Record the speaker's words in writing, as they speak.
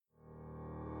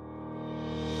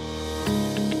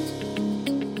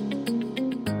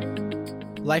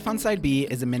Life on Side B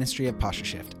is a ministry of Posture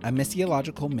Shift, a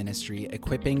missiological ministry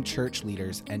equipping church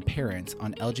leaders and parents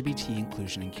on LGBT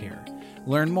inclusion and care.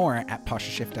 Learn more at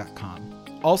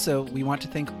postureshift.com. Also, we want to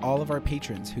thank all of our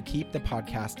patrons who keep the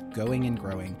podcast going and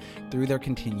growing through their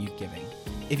continued giving.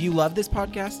 If you love this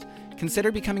podcast, consider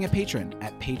becoming a patron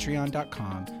at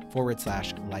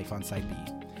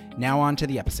patreon.com/lifeonsideb. Now on to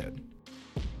the episode.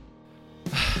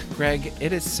 Greg,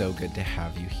 it is so good to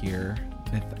have you here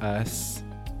with us.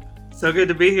 So good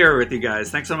to be here with you guys.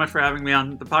 Thanks so much for having me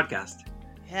on the podcast.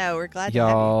 Yeah, we're glad to have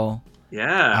you. Y'all,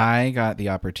 Yeah. I got the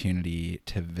opportunity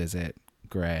to visit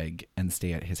Greg and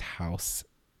stay at his house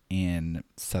in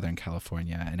Southern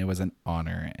California, and it was an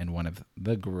honor and one of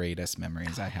the greatest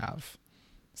memories I have.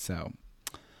 So,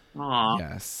 Aw.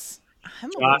 yes. I'm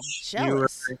a little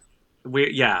jealous.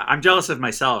 I'm jealous of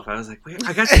myself. I was like, wait,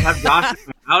 I got to have Josh in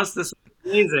my house. This is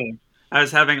amazing. I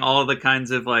was having all the kinds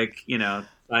of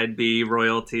Side B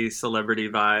royalty celebrity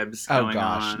vibes going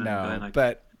on. No,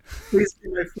 but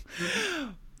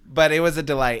but it was a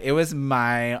delight. It was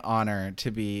my honor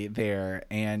to be there,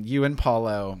 and you and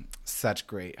Paulo, such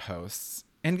great hosts.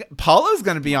 And Paulo's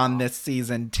going to be on this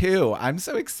season too. I'm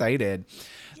so excited.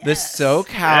 Yes. The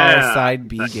SoCal Side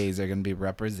B gays are going to be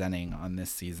representing on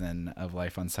this season of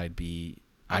Life on Side B.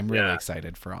 I'm really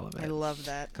excited for all of it. I love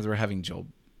that. Because we're having Joel.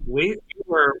 We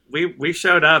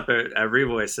showed up at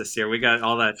Revoice this year. We got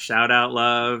all that shout out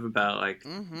love about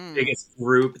biggest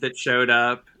group that showed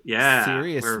up. Yeah,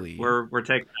 seriously, we're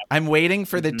taking. I'm waiting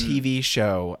for the TV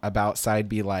show about Side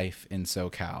B life in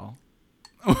SoCal.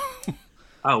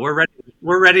 Oh, we're ready.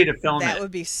 We're ready to film That it. would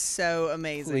be so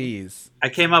amazing. Please. I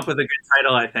came up with a good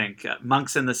title. I think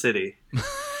Monks in the City.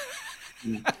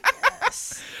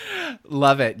 Yes.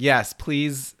 Love it. Yes,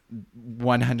 please.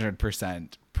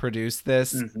 100%. Produce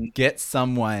this. Get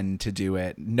someone to do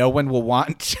it. No one will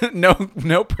want to,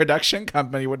 no production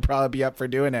company would probably be up for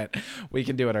doing it. We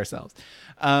can do it ourselves.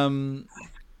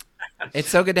 It's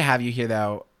so good to have you here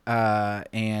though.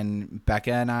 And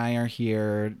Becca and I are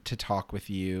here to talk with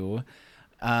you.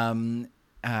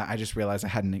 I just realized I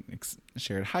hadn't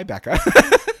shared. Hi, Becca.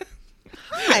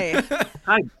 Hi.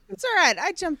 Hi. It's all right.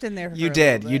 I jumped in there. You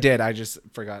did. I just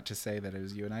forgot to say that it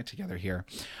was you and I together here.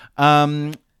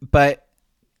 But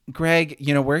Greg,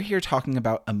 we're here talking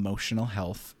about emotional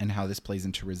health and how this plays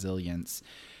into resilience.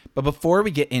 But before we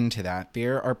get into that,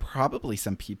 there are probably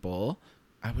some people,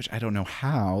 which I don't know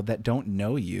how, that don't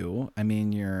know you. I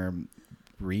mean, you're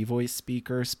Revoice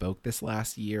speaker, spoke this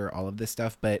last year, all of this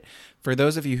stuff. But for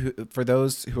those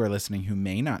who are listening who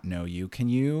may not know you, can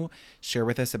you share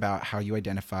with us about how you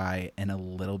identify and a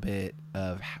little bit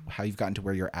of how you've gotten to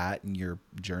where you're at in your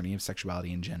journey of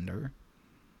sexuality and gender?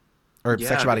 Or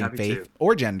sexuality and faith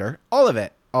or gender, all of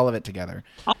it together.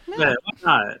 All of it, why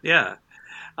not? Yeah.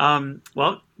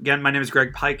 Well, again, my name is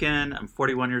Greg Piken. I'm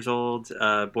 41 years old,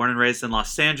 born and raised in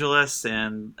Los Angeles,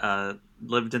 and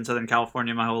lived in Southern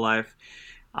California my whole life.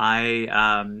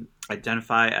 I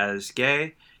identify as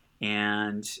gay,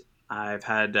 and I've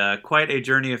had quite a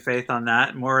journey of faith on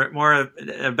that. More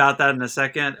about that in a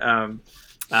second.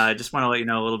 I just want to let you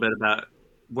know a little bit about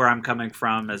where I'm coming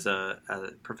from as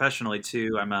professionally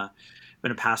too.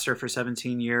 Been a pastor for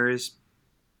 17 years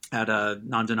at a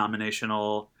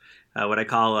non-denominational, what I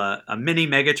call a mini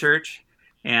mega church,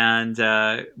 and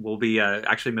we'll be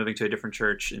actually moving to a different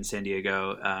church in San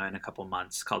Diego in a couple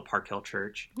months called Park Hill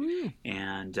Church.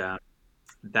 And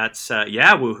that's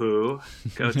woohoo,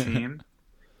 go team.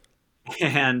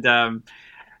 And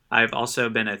I've also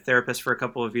been a therapist for a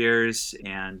couple of years,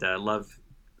 and love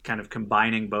kind of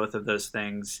combining both of those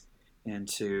things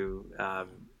into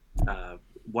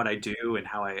what I do and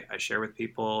how I share with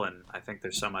people. And I think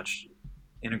there's so much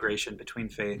integration between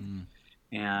faith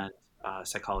and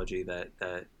psychology that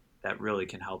really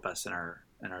can help us in our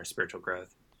spiritual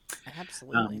growth.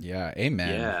 Absolutely. Yeah.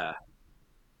 Amen. Yeah.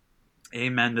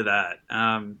 Amen to that.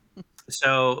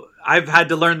 So I've had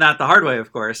to learn that the hard way,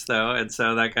 of course, though. And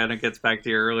so that kind of gets back to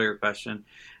your earlier question.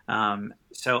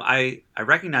 So I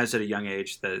recognized at a young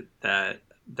age that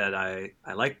I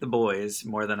like the boys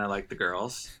more than I like the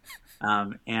girls.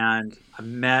 And I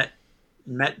met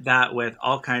that with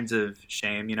all kinds of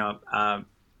shame.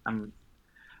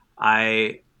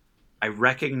 I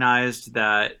recognized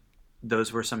that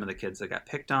those were some of the kids that got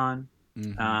picked on.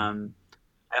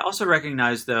 I also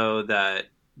recognized, though, that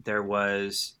there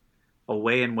was a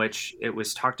way in which it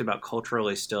was talked about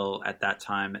culturally still at that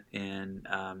time in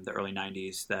the early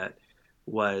 90s that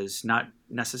was not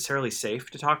necessarily safe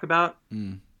to talk about.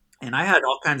 And I had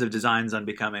all kinds of designs on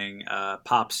becoming a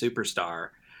pop superstar.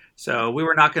 So we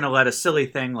were not going to let a silly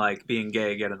thing like being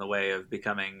gay get in the way of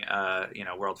becoming,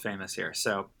 world famous here.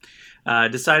 So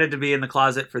decided to be in the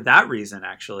closet for that reason,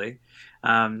 actually.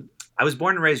 I was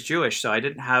born and raised Jewish, so I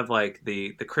didn't have like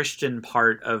the Christian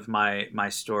part of my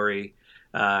story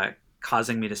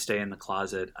causing me to stay in the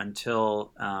closet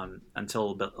until a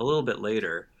little bit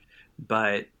later.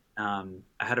 But I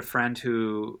had a friend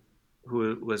who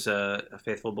was a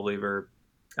faithful believer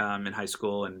in high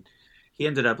school, and he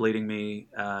ended up leading me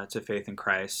to faith in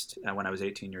Christ when I was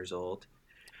 18 years old.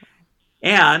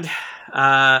 And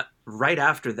right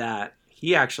after that,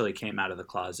 he actually came out of the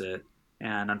closet,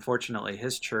 and unfortunately,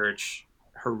 his church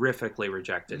horrifically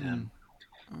rejected him.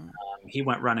 He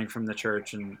went running from the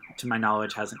church, and to my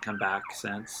knowledge, hasn't come back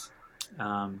since.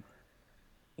 And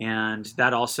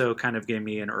that also kind of gave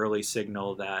me an early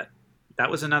signal that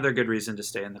was another good reason to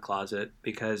stay in the closet,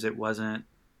 because it wasn't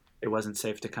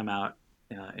safe to come out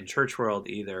in church world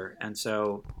either. And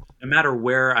so no matter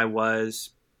where I was,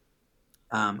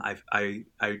 I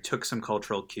took some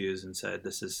cultural cues and said,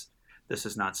 this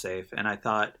is not safe. And I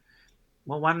thought,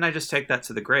 well, why don't I just take that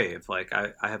to the grave? Like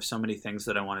I have so many things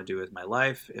that I want to do with my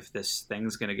life. If this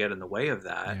thing's going to get in the way of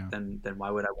that, then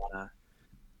why would I want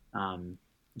to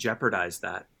jeopardize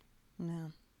that?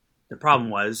 No. The problem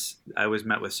was I was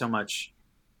met with so much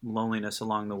loneliness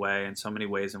along the way, and so many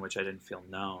ways in which I didn't feel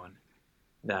known,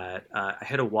 that I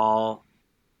hit a wall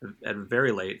at a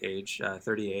very late age,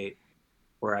 38,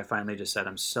 where I finally just said,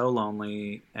 I'm so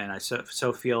lonely, and I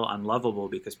so feel unlovable,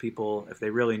 because people, if they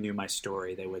really knew my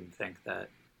story, they wouldn't think that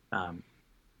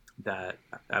that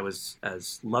I was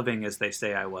as loving as they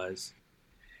say I was.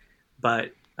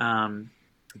 But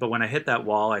when I hit that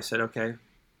wall, I said, okay,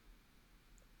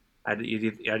 I'd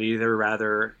either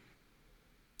rather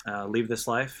leave this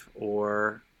life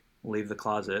or leave the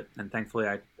closet. And thankfully,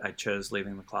 I chose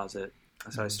leaving the closet.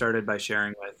 So I started by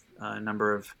sharing with a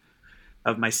number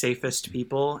of my safest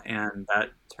people, and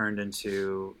that turned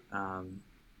into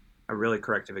a really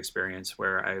corrective experience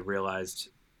where I realized,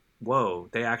 whoa,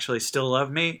 they actually still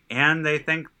love me, and they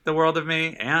think the world of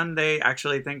me, and they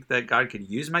actually think that God could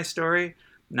use my story,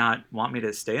 not want me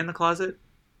to stay in the closet.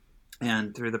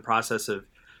 And through the process of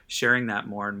sharing that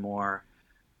more and more,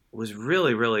 was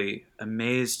really, really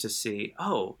amazed to see,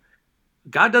 oh,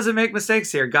 God doesn't make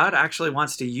mistakes here. God actually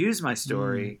wants to use my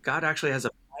story. God actually has a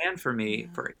plan for me,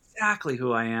 for exactly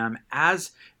who I am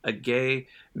as a gay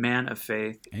man of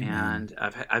faith. Amen.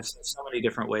 And I've seen so many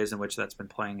different ways in which that's been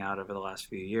playing out over the last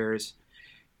few years.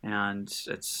 And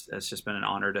it's just been an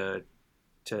honor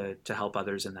to help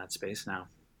others in that space now.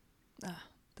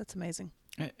 That's amazing.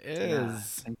 It is. Yeah,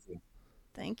 thank you.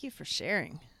 Thank you for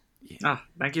sharing.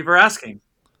 Thank you for asking.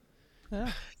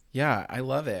 Yeah, I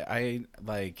love it. I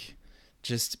like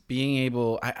just being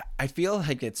able, I feel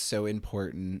like it's so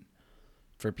important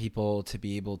for people to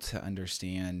be able to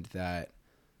understand that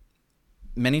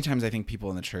many times I think people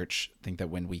in the church think that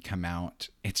when we come out,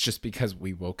 it's just because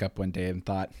we woke up one day and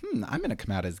thought, I'm going to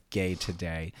come out as gay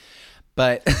today.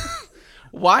 But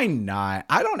why not?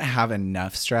 I don't have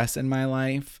enough stress in my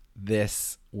life.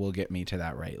 This will get me to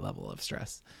that right level of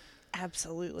stress.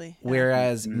 Absolutely.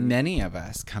 Whereas many of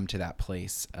us come to that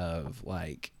place of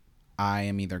like, I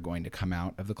am either going to come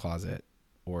out of the closet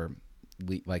or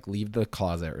leave the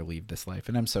closet or leave this life.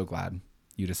 And I'm so glad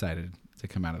you decided to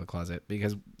come out of the closet,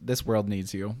 because this world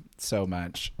needs you so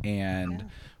much. And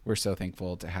we're so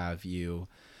thankful to have you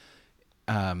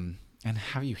and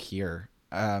have you here.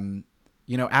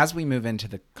 As we move into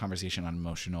the conversation on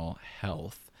emotional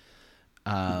health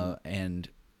and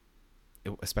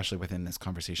especially within this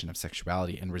conversation of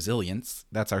sexuality and resilience,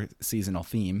 that's our seasonal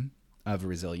theme of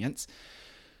resilience.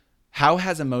 How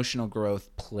has emotional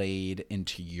growth played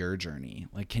into your journey?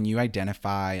 Like, can you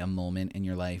identify a moment in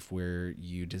your life where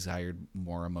you desired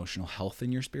more emotional health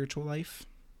in your spiritual life?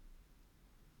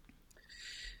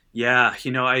 Yeah,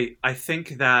 I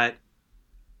think that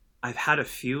I've had a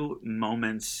few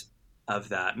moments of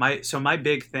that. My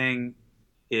big thing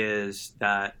is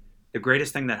that the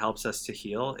greatest thing that helps us to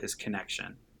heal is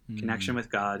connection. Connection with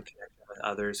God, connection with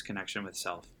others, connection with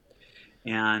self.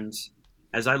 And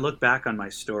as I look back on my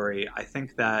story, I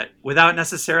think that without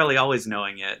necessarily always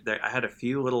knowing it, I had a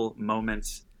few little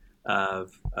moments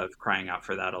of crying out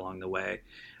for that along the way.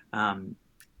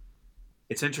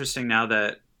 It's interesting now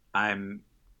that I'm,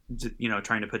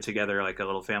 trying to put together like a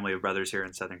little family of brothers here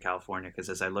in Southern California, because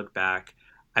as I look back,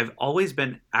 I've always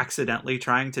been accidentally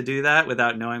trying to do that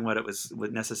without knowing what it was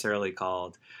necessarily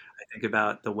called. I think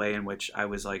about the way in which I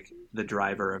was like the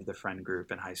driver of the friend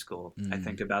group in high school. I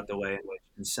think about the way in which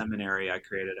in seminary I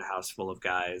created a house full of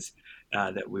guys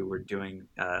that we were doing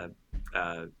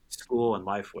school and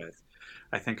life with.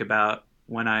 I think about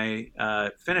when I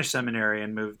finished seminary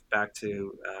and moved back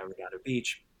to Redondo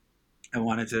Beach, I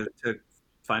wanted to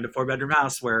find a 4-bedroom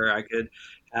house where I could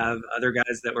have other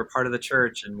guys that were part of the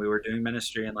church and we were doing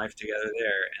ministry and life together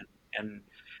there. And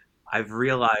I've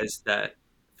realized that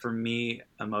for me,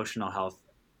 emotional health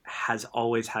has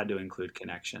always had to include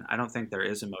connection. I don't think there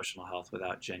is emotional health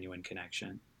without genuine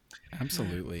connection.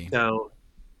 Absolutely. So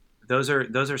those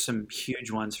are some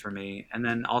huge ones for me. And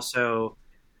then also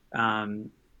um,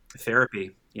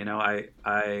 therapy.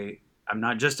 I'm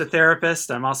not just a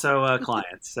therapist; I'm also a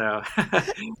client. So, um,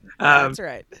 That's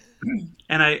right.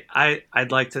 and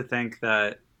I'd like to think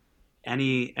that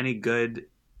any good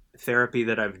therapy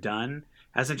that I've done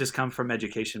hasn't just come from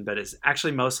education, but it's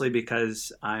actually mostly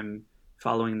because I'm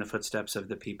following the footsteps of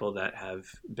the people that have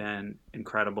been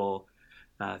incredible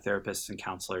therapists and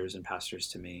counselors and pastors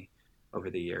to me over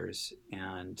the years.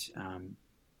 And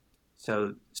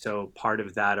so part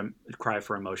of that cry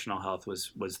for emotional health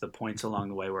was the points along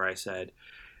the way where I said,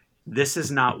 "This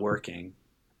is not working.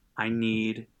 I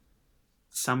need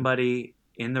somebody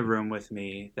in the room with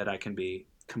me that I can be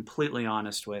completely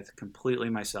honest with, completely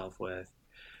myself with,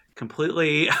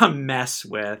 completely a mess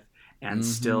with, and Mm-hmm.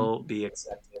 still be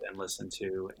accepted and listened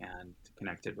to and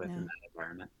connected with in Yeah. that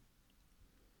environment."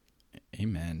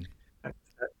 Amen.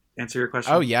 Answer your Oh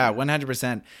question? yeah, Yeah.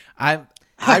 100%.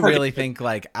 I really Okay. think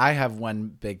like I have one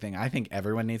big thing. I think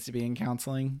everyone needs to be in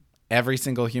counseling. Every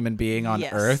single human being on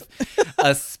Yes. earth,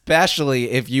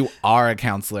 especially if you are a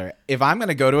counselor. If I'm going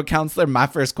to go to a counselor, my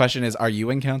first question is, are you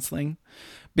in counseling?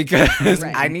 Because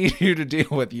Right. I need you to deal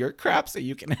with your crap so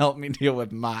you can help me deal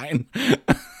with mine.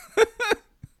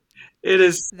 It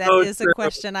is That so is a true.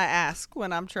 question I ask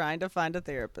when I'm trying to find a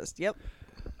therapist. Yep.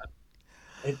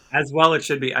 As well it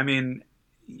should be. I mean,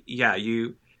 yeah,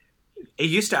 it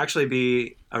used to actually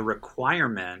be a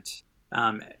requirement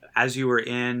as you were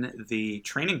in the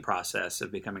training process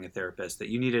of becoming a therapist that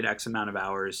you needed X amount of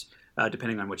hours,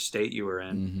 depending on which state you were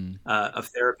in, Hmm. of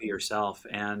therapy yourself.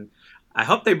 And I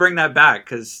hope they bring that back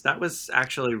because that was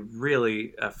actually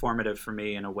really formative for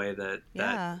me in a way that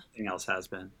Yeah. nothing else has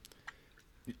been.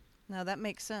 No, that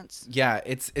makes sense. Yeah,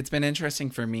 it's been interesting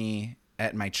for me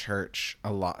at my church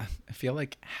a lot. I feel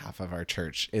like half of our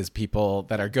church is people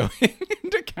that are going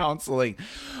into counseling,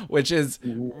 which is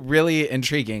Mhm. really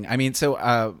intriguing. I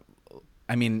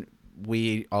mean,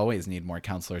 we always need more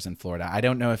counselors in Florida. I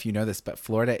don't know if you know this, but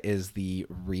Florida is the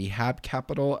rehab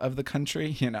capital of the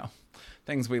country.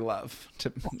 Things we love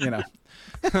to,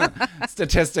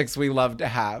 statistics we love to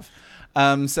have.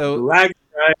 So Brag,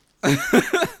 right?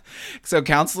 so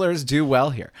counselors do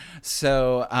well here.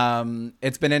 So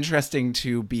it's been interesting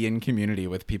to be in community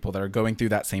with people that are going through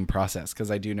that same process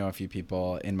because I do know a few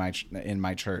people in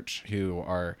my church who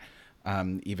are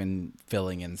even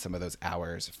filling in some of those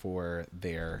hours for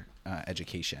their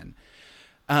education.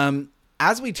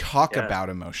 As we talk Yes. about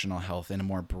emotional health in a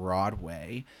more broad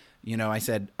way, I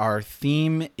said our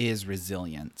theme is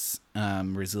resilience,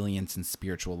 resilience in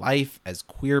spiritual life. As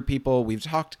queer people, we've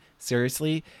talked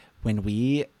seriously when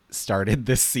we started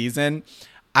this season.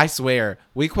 I swear,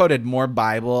 we quoted more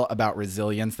Bible about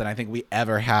resilience than I think we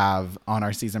ever have on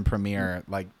our season premiere.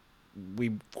 Like,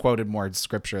 we quoted more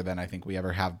scripture than I think we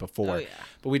ever have Oh before. yeah.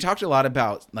 But we talked a lot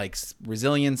about like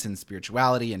resilience and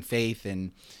spirituality and faith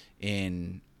and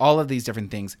in all of these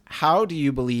different things. How do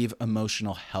you believe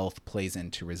emotional health plays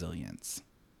into resilience?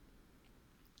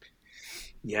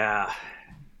 Yeah.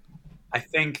 I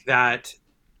think that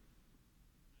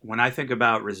when I think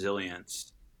about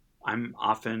resilience, I'm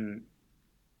often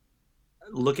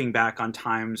looking back on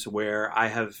times where I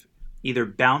have either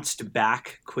bounced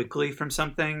back quickly from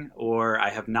something or I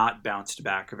have not bounced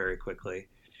back very quickly.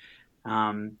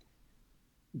 Um,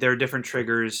 there are different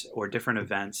triggers or different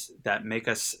events that make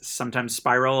us sometimes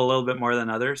spiral a little bit more than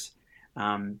others.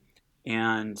 Um,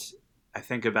 and I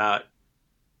think about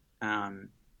um,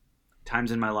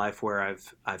 times in my life where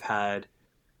I've had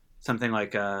something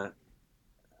like a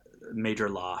major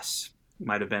loss.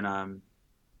 Might have been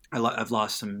I've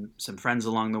lost some friends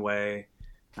along the way.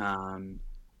 Um,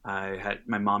 I had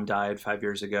my mom died 5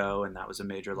 years ago, and that was a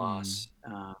major Mm. loss.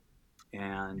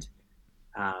 And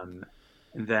um,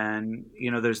 then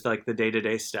there's like the day to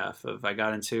day stuff of I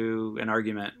got into an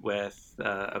argument with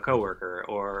a coworker,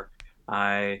 or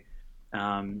I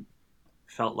um,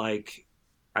 felt like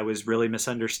I was really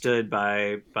misunderstood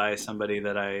by somebody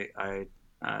that I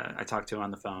talked to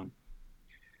on the phone.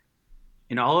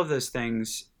 All of those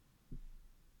things,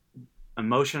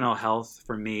 emotional health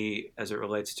for me as it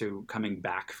relates to coming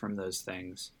back from those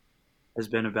things has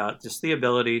been about just the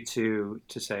ability to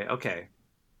say, okay,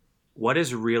 what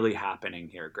is really happening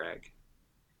here, Greg?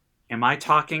 am I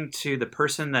talking to the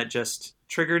person that just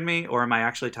triggered me, or am I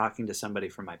actually talking to somebody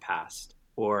from my past,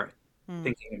 or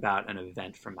thinking about an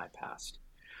event from my past?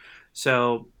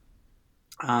 So,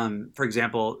 for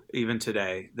example, even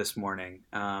today, this morning,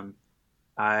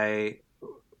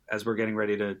 as we're getting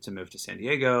ready to move to San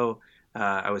Diego,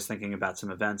 I was thinking about some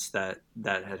events that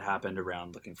had happened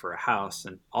around looking for a house,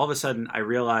 and all of a sudden I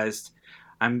realized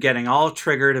I'm getting all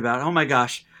triggered about, oh my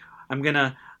gosh, I'm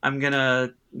gonna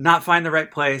not find the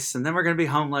right place, and then we're gonna be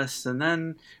homeless, and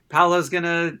then Paolo's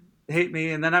gonna hate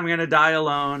me, and then I'm gonna die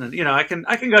alone, and I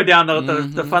can go down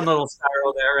the fun little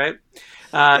spiral there, right?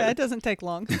 Yeah, it doesn't take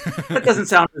long. That doesn't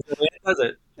sound resilient, does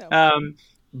it? No.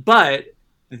 But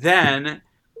then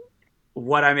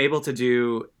what I'm able to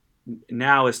do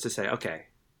now is to say, okay,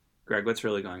 Greg, what's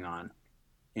really going on?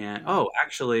 And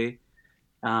actually,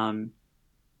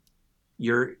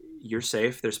 you're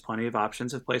safe. There's plenty of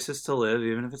options of places to live,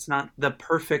 even if it's not the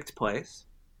perfect place.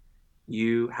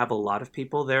 You have a lot of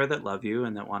people there that love you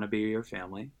and that want to be your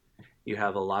family. You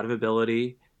have a lot of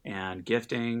ability and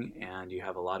gifting, and you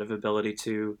have a lot of ability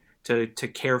to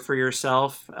care for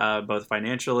yourself, both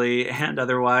financially and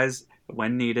otherwise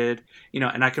when needed.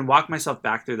 And I can walk myself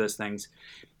back through those things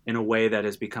in a way that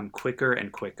has become quicker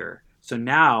and quicker. So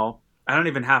now I don't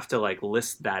even have to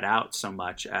list that out so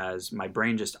much, as my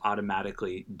brain just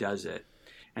automatically does it.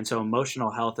 And so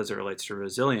emotional health as it relates to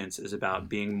resilience is about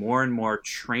being more and more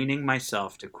training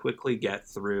myself to quickly get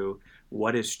through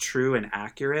what is true and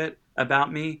accurate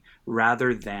about me,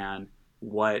 rather than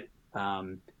what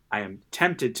I am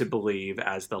tempted to believe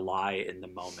as the lie in the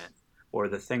moment, or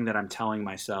the thing that I'm telling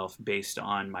myself based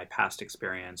on my past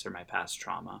experience or my past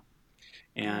trauma.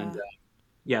 And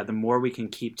the more we can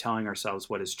keep telling ourselves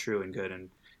what is true and good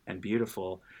and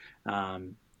beautiful,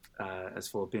 as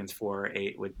Philippians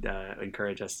 4:8 would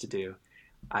encourage us to do,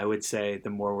 I would say the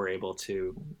more we're able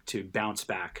to bounce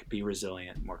back, be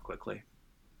resilient more quickly.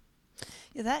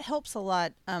 Yeah, that helps a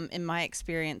lot in my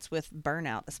experience with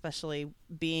burnout, especially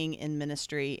being in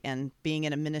ministry and being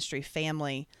in a ministry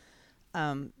family.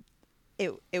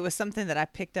 It was something that I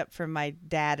picked up from my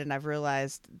dad, and I've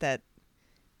realized that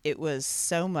it was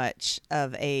so much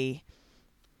of a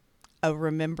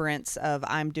remembrance of,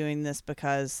 I'm doing this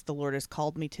because the Lord has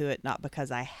called me to it, not because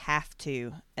I have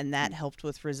to. And that helped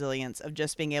with resilience, of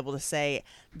just being able to say,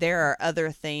 there are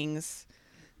other things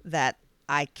that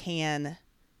I can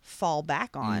fall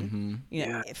back on,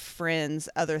 friends,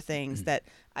 other things that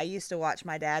I used to watch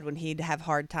my dad when he'd have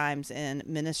hard times in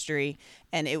ministry.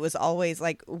 And it was always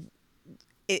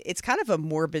it's kind of a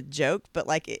morbid joke, but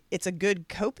it's a good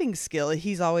coping skill.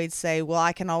 He's always say, well,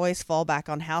 I can always fall back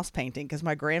on house painting because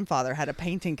my grandfather had a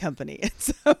painting company. And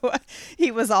so he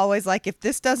was always like, if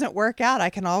this doesn't work out, I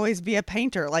can always be a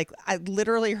painter. I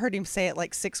literally heard him say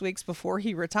it 6 weeks before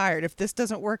he retired. If this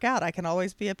doesn't work out, I can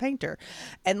always be a painter.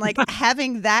 And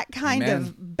having that kind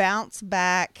of bounce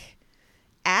back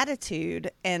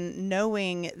attitude, and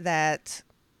knowing that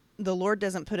the Lord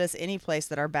doesn't put us any place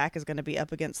that our back is going to be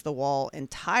up against the wall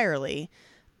entirely,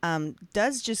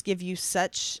 does just give you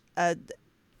such a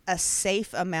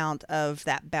safe amount of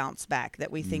that bounce back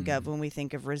that we think of when we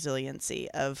think of resiliency,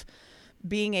 of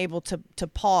being able to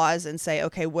pause and say,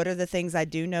 okay, what are the things I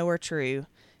do know are true?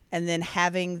 And then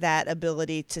having that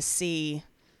ability to see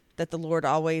that the Lord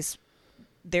always,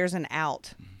 there's an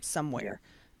out somewhere,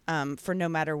 for no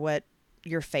matter what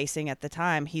you're facing at the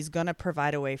time. He's going to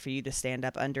provide a way for you to stand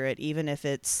up under it, even if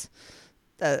it's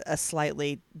a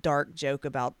slightly dark joke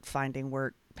about finding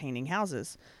work painting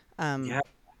houses.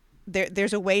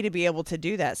 There's a way to be able to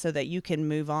do that so that you can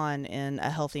move on in a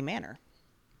healthy manner.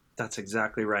 That's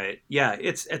exactly right. Yeah,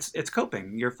 it's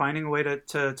coping. You're finding a way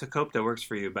to cope that works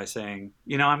for you by saying,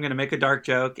 I'm going to make a dark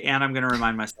joke, and I'm going to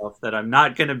remind myself that I'm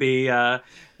not going to be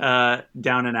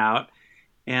down and out.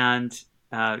 And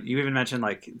you even mentioned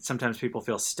sometimes people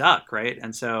feel stuck, right?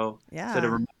 And so to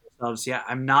remind ourselves,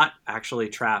 I'm not actually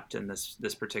trapped in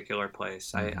this particular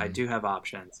place. I do have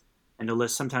options,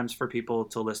 and sometimes for people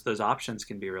to list those options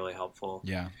can be really helpful.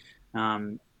 Yeah.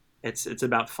 It's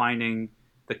about finding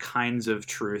the kinds of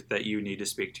truth that you need to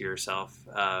speak to yourself,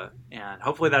 and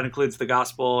hopefully that includes the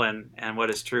gospel and what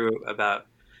is true about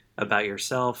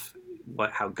yourself,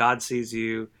 how God sees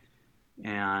you.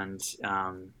 And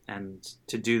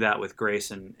to do that with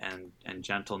grace and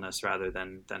gentleness rather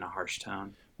than a harsh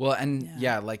tone. Well, and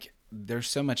there's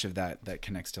so much of that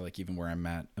connects to even where I'm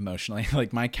at emotionally.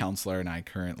 My counselor and I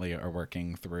currently are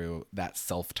working through that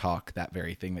self-talk, that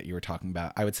very thing that you were talking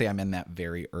about. I would say I'm in that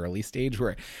very early stage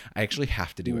where I actually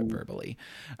have to do it verbally.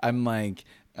 I'm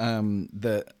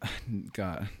the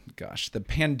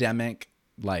pandemic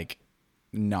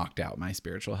knocked out my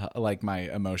spiritual health, like my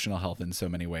emotional health in so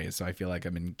many ways. So I feel like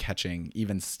I've been catching,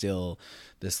 even still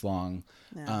this long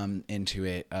into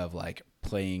it, of like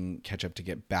playing catch up to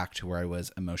get back to where I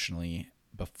was emotionally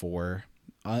before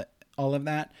all of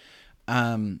that.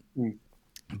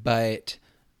 But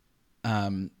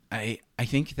I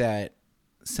think that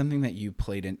something that you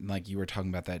played in, like you were talking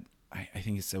about, that I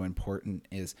think is so important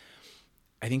is,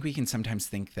 I think we can sometimes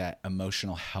think that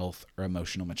emotional health or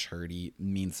emotional maturity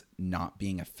means not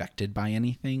being affected by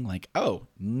anything. Like, oh,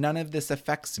 none of this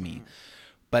affects me.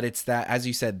 But it's that, as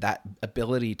you said, that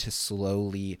ability to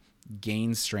slowly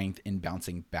gain strength in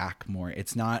bouncing back more.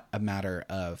 It's not a matter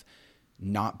of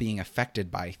not being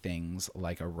affected by things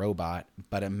like a robot,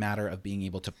 but a matter of being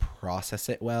able to process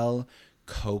it well,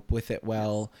 cope with it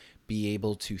well, be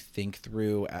able to think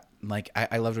through, like,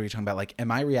 I loved what you're talking about. Like, am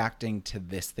I reacting to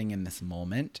this thing in this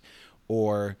moment,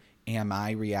 or am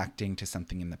I reacting to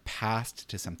something in the past,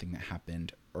 to something that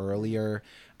happened earlier?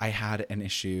 I had an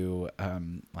issue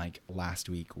like last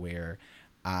week where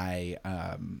I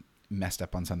messed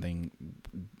up on something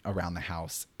around the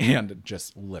house and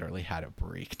just literally had a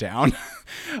breakdown.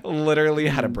 Literally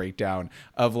had a breakdown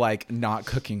of like not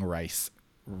cooking rice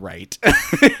right.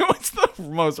 It was the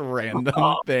most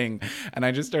random thing, and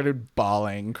I just started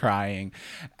bawling, crying.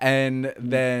 And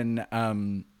then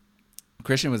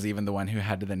Christian was even the one who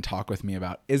had to then talk with me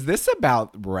about, is this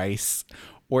about rice,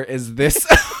 or is this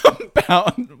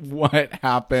about what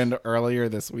happened earlier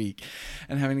this week?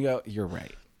 And having to go, you're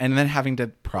right. And then having to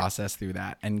process through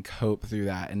that and cope through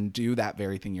that and do that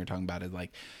very thing you're talking about, is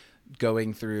like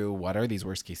going through, what are these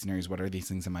worst case scenarios? What are these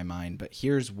things in my mind? But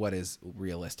here's what is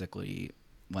realistically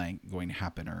like going to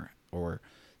happen, or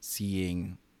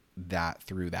seeing that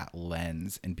through that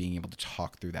lens and being able to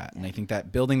talk through that. And I think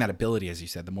that building that ability, as you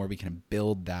said, the more we can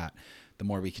build that, the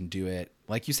more we can do it.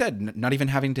 Like you said, not even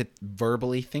having to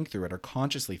verbally think through it or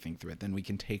consciously think through it, then we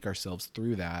can take ourselves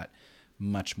through that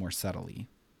much more subtly.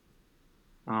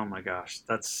 Oh my gosh,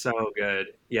 that's so good.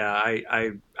 Yeah,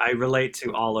 I relate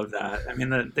to all of that. I mean,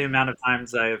 the amount of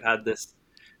times I have had this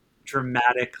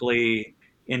dramatically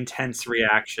intense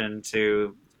reaction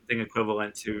to something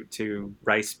equivalent to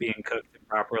rice being cooked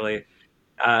improperly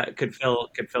could fill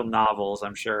novels,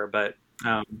 I'm sure. But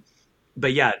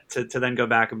yeah, to then go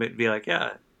back and be like,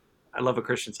 yeah, I love what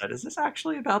Christian said. Is this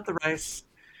actually about the rice?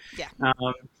 Yeah.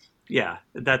 Yeah,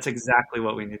 that's exactly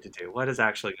what we need to do. What is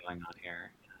actually going on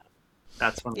here?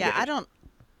 That's one of the Yeah,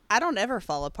 I don't ever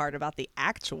fall apart about the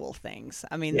actual things.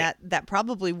 I mean, Yeah. that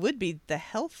probably would be the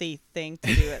healthy thing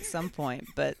to do at some point,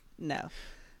 but no.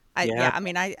 Yeah. I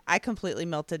mean, I completely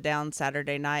melted down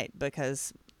Saturday night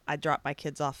because I dropped my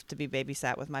kids off to be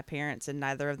babysat with my parents, and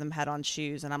neither of them had on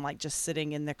shoes, and I'm like just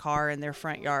sitting in the car in their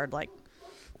front yard, like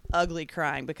ugly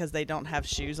crying because they don't have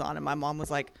shoes on, and my mom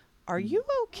was like, "Are you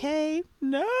okay?"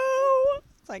 No.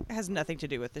 It's like, it has nothing to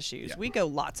do with the shoes. Yeah. We go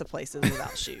lots of places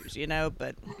without shoes,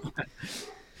 but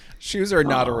Shoes are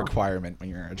not a requirement when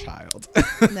you're a child.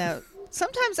 no.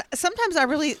 Sometimes I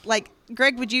really like,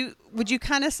 Greg, would you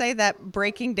kind of say that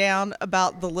breaking down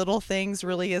about the little things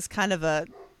really is kind of a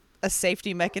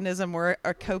safety mechanism or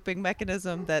a coping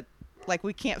mechanism, that like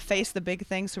we can't face the big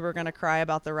things, so we're going to cry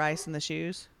about the rice and the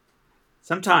shoes?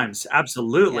 Sometimes,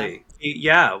 absolutely.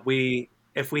 Yeah,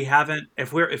 if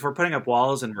we're putting up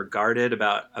walls and we're guarded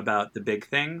about the big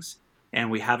things, and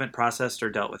we haven't processed or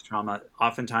dealt with trauma,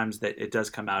 oftentimes that it does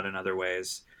come out in other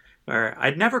ways. Where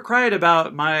I'd never cried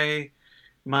about my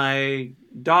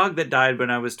dog that died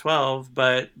when I was 12,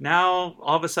 but now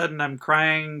all of a sudden I'm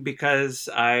crying because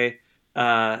I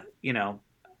had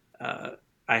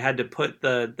to put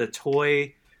the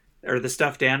toy or the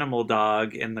stuffed animal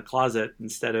dog in the closet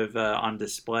instead of on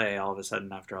display all of a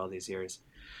sudden after all these years.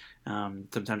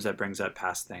 Sometimes that brings up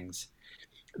past things.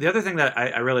 The other thing that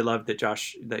I really loved that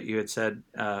Josh, that you had said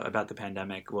about the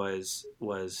pandemic was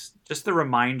just the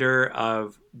reminder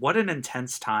of what an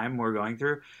intense time we're going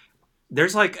through.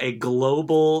 There's like a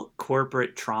global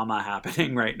corporate trauma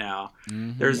happening right now.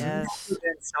 Mm-hmm. There's Yes.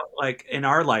 like in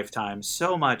our lifetime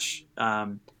so much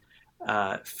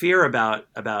fear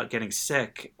about getting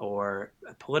sick, or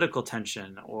political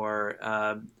tension,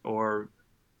 or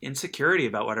insecurity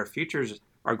about what our futures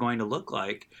are going to look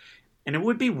like. And it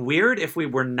would be weird if we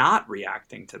were not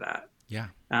reacting to that. Yeah.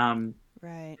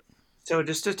 Right. So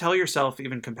just to tell yourself,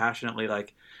 even compassionately,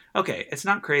 like, okay, it's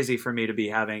not crazy for me to be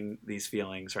having these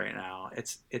feelings right now.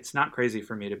 It's not crazy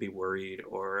for me to be worried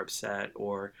or upset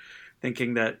or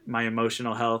thinking that my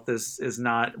emotional health is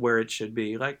not where it should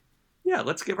be. Like, yeah,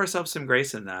 let's give ourselves some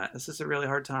grace in that. This is a really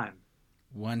hard time.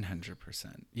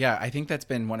 100%. Yeah, I think that's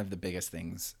been one of the biggest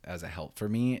things as a help for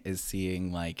me, is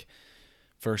seeing, like,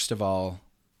 first of all,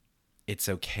 it's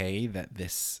okay that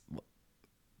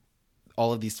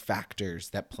all of these factors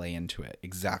that play into it,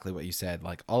 exactly what you said,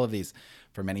 like all of these,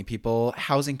 for many people,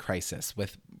 housing crisis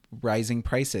with rising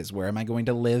prices, where am I going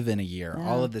to live in a year,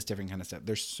 all of this different kind of stuff.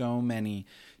 There's so many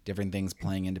different things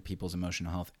playing into people's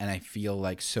emotional health, and I feel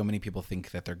like so many people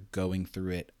think that they're going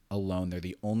through it alone. They're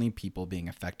the only people being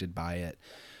affected by it.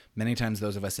 Many times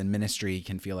those of us in ministry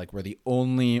can feel like we're the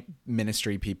only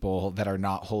ministry people that are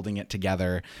not holding it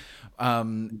together.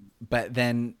 But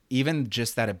then even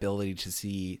just that ability to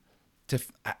see,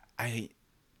 I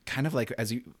kind of like,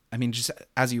 just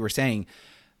as you were saying,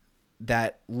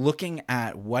 that looking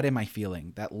at what am I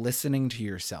feeling, that listening to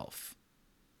yourself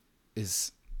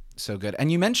is so good.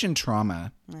 And you mentioned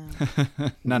trauma.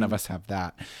 None of us have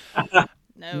that.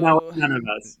 No, none of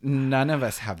us. None of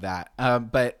us have that.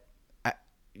 But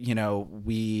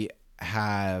we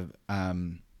have,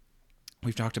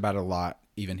 we've talked about it a lot,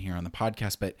 even here on the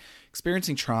podcast, but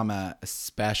experiencing trauma,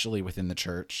 especially within the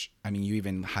church. I mean, you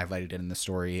even highlighted it in the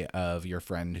story of your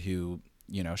friend who,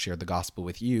 shared the gospel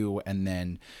with you, and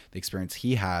then the experience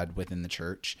he had within the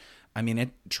church. I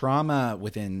mean, trauma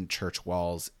within church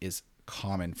walls is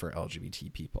common for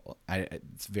LGBT people.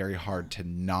 It's very hard to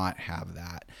not have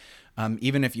that.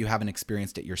 Even if you haven't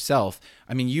experienced it yourself.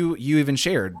 I mean, you even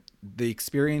shared the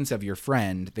experience of your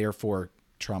friend, therefore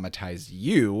traumatized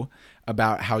you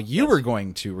about how you were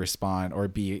going to respond or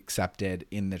be accepted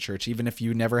in the church, even if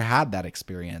you never had that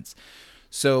experience.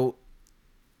 So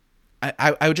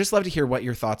I would just love to hear what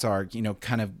your thoughts are,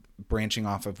 kind of branching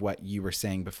off of what you were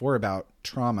saying before about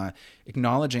trauma,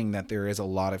 acknowledging that there is a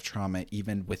lot of trauma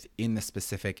even within the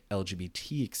specific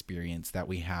LGBT experience that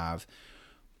we have.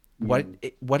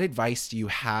 What advice do you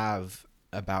have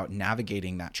about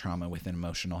navigating that trauma within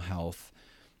emotional health,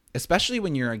 especially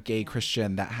when you're a gay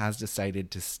Christian that has decided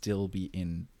to still be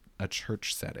in a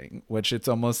church setting, which it's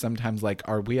almost sometimes like,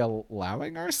 are we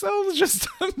allowing ourselves just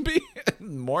to be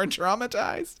more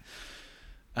traumatized?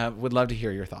 Would love to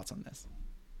hear your thoughts on this.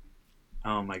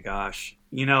 Oh my gosh.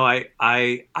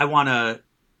 I want to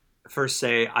first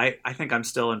say, I think I'm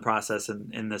still in process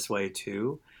in this way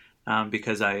too,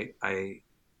 because I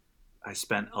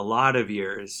spent a lot of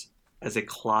years as a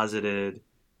closeted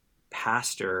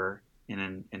pastor in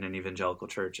an evangelical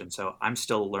church, and so I'm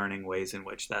still learning ways in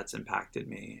which that's impacted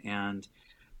me. And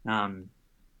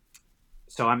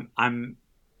so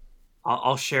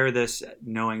I'll share this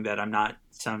knowing that I'm not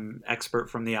some expert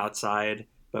from the outside,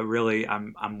 but really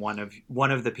I'm one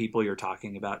of the people you're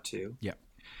talking about too. Yeah.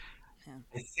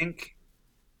 I think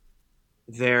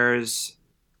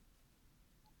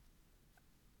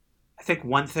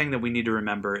one thing that we need to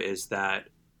remember is that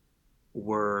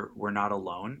we're not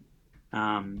alone.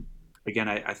 Again,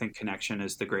 I think connection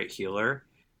is the great healer,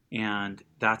 and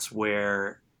that's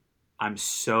where I'm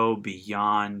so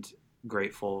beyond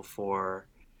grateful for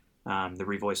the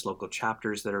Revoice local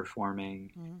chapters that are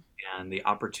forming, and the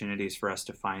opportunities for us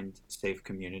to find safe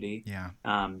community. Yeah.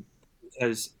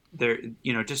 Because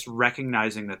just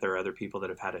recognizing that there are other people that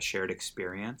have had a shared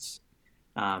experience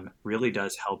really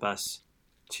does help us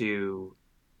to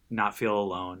not feel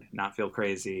alone, not feel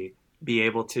crazy, be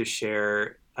able to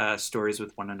share stories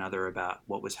with one another about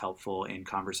what was helpful in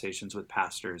conversations with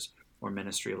pastors or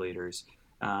ministry leaders,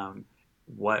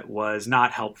 what was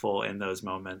not helpful in those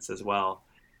moments as well,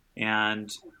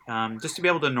 and just to be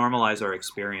able to normalize our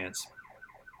experience.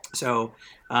 So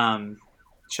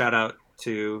shout out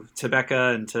to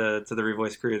Becca and to the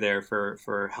Revoice crew there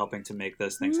for helping to make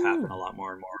those things happen a lot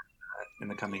more and more in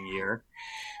the coming year.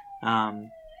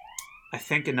 I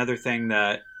think another thing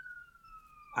that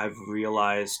I've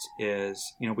realized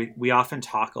is, we often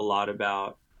talk a lot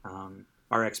about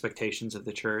our expectations of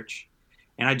the church,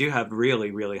 and I do have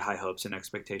really, really high hopes and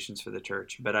expectations for the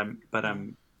church. But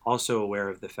I'm also aware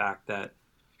of the fact that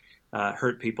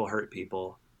hurt people,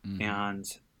 mm-hmm. And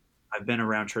I've been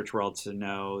around church world to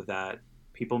know that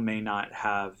people may not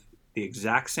have the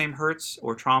exact same hurts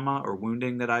or trauma or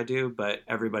wounding that I do, but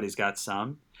everybody's got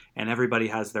some, and everybody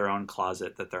has their own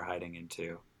closet that they're hiding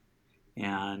into,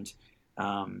 and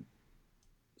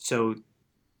so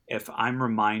if I'm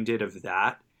reminded of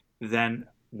that, then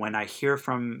when I hear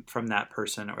from that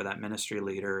person or that ministry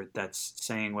leader that's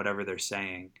saying whatever they're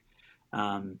saying,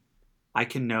 I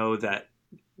can know that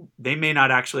they may not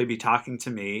actually be talking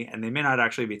to me, and they may not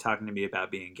actually be talking to me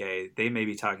about being gay. They may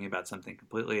be talking about something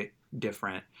completely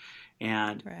different.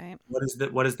 And right.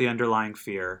 What is the underlying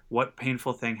fear? What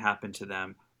painful thing happened to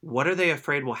them? What are they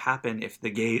afraid will happen if the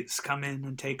gays come in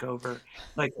and take over?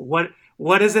 Like, what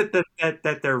is it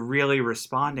that they're really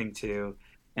responding to?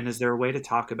 And is there a way to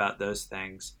talk about those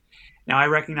things? Now, I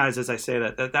recognize as I say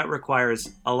that requires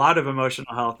a lot of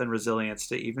emotional health and resilience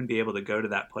to even be able to go to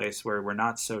that place where we're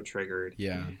not so triggered.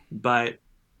 Yeah. But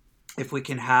if we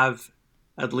can have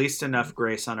at least enough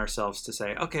grace on ourselves to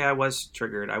say, okay, I was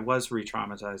triggered, I was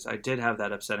re-traumatized, I did have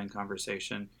that upsetting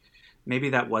conversation. Maybe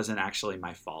that wasn't actually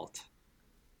my fault.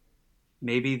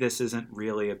 Maybe this isn't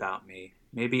really about me.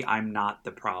 Maybe I'm not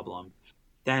the problem.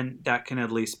 Then that can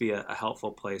at least be a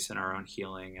helpful place in our own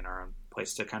healing and our own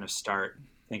place to kind of start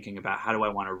thinking about how do I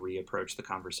want to reapproach the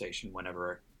conversation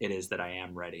whenever it is that I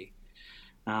am ready.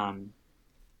 I'll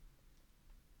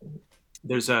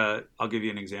give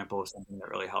you an example of something that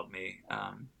really helped me.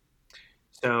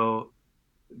 So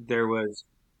there was,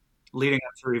 leading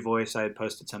up to Revoice, I had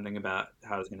posted something about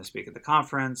how I was going to speak at the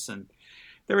conference, and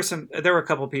there were a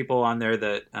couple people on there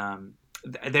that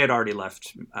they had already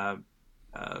left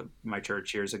my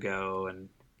church years ago and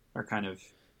are kind of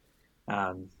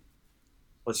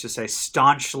let's just say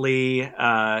staunchly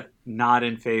not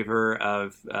in favor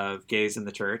of gays in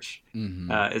the church.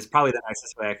 Is probably the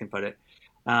nicest way I can put it.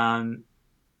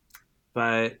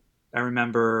 But I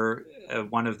remember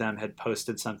one of them had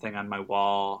posted something on my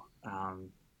wall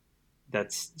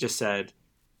that's just said,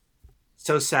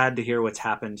 "So sad to hear what's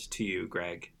happened to you,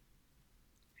 Greg."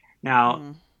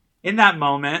 Now, in that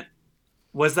moment,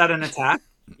 was that an attack?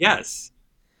 Yes.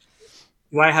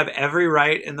 Do I have every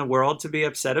right in the world to be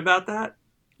upset about that?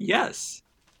 Yes.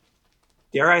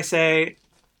 Dare I say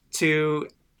to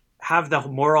have the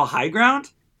moral high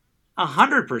ground?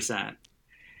 100%.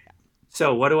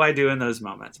 So what do I do in those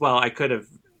moments? Well, I could have,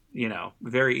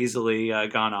 very easily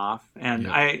gone off. And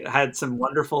I had some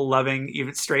wonderful, loving,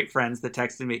 even straight friends that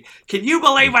texted me, "Can you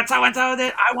believe what so-and-so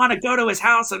did? I want to go to his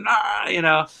house." And,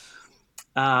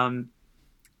 and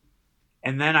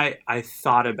then I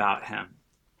thought about him.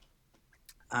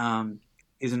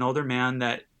 He's an older man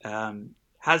that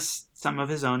has some of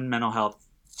his own mental health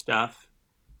stuff,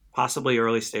 possibly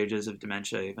early stages of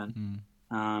dementia even.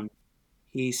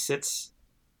 He sits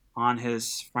on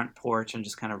his front porch and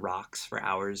just kind of rocks for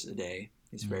hours a day.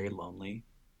 He's very lonely.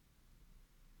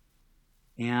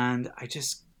 And I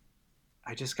just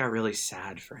got really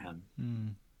sad for him.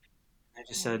 I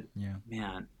just said,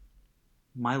 man,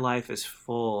 my life is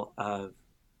full of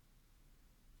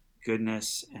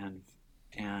goodness and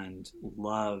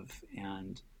love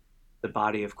and the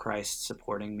body of Christ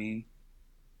supporting me.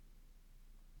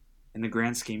 In the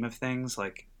grand scheme of things,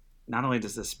 like, not only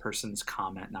does this person's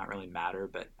comment not really matter,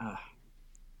 but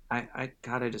I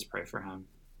just pray for him.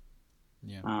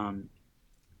 And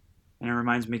it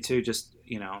reminds me too, just,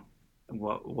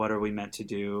 what are we meant to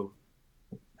do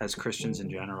as Christians in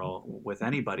general with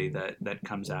anybody that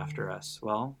comes after us?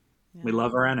 Well, we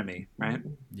love our enemy, right?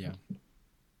 Yeah.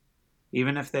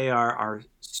 Even if they are our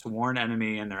sworn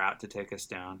enemy and they're out to take us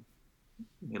down,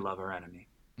 we love our enemy.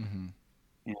 And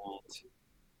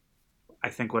I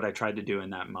think what I tried to do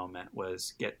in that moment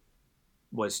was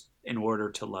in order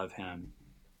to love him,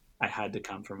 I had to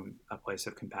come from a place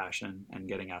of compassion and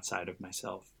getting outside of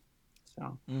myself.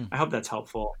 So I hope that's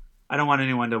helpful. I don't want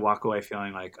anyone to walk away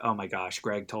feeling like, oh my gosh,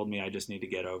 Greg told me I just need to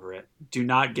get over it. Do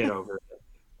not get over it.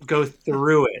 Go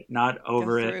through it, not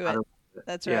over it.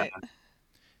 That's right.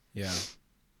 Yeah.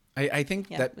 I think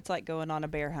that it's like going on a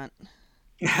bear hunt.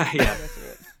 Yeah. Go through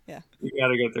it. Yeah. You got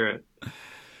to go through it.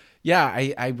 Yeah,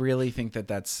 I really think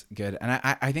that's good. And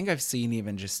I think I've seen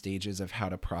even just stages of how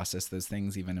to process those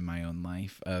things, even in my own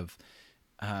life, of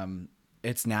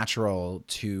it's natural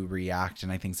to react.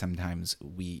 And I think sometimes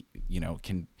we,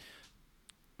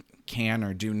 can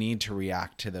or do need to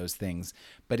react to those things.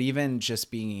 But even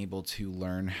just being able to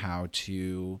learn how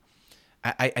to,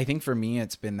 I think for me,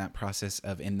 it's been that process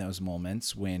of, in those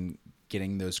moments when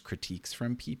getting those critiques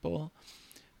from people,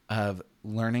 of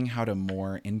learning how to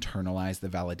more internalize the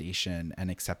validation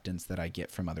and acceptance that I get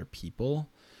from other people,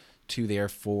 to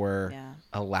therefore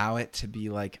allow it to be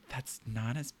like, that's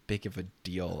not as big of a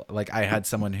deal. Like, I had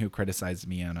someone who criticized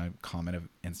me on a comment of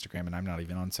Instagram, and I'm not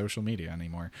even on social media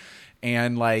anymore.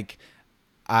 And like,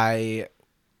 it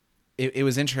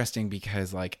was interesting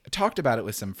because, like, I talked about it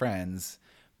with some friends,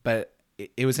 but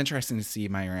it was interesting to see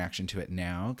my reaction to it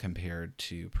now compared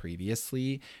to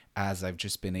previously, as I've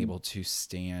just been able to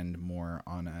stand more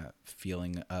on a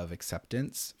feeling of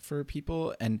acceptance for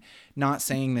people, and not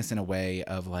saying this in a way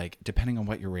of like, depending on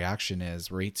what your reaction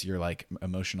is, rates your like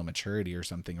emotional maturity or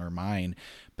something, or mine,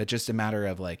 but just a matter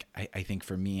of like, I think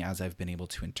for me, as I've been able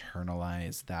to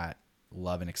internalize that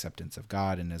love and acceptance of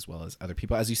God, and as well as other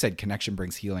people, as you said, connection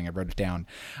brings healing. I wrote it down.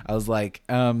 I was like,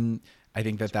 I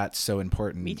think that's so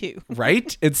important. Me too.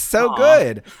 Right? It's so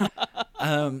good.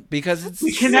 Because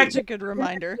it's such a good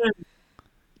reminder.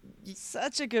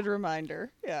 Such a good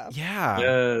reminder. Yeah. Yeah.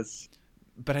 Yes.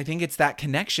 but I think it's that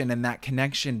connection, and that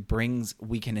connection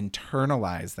we can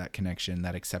internalize that connection,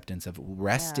 that acceptance of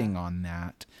resting on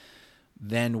that.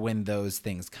 Then when those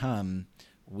things come,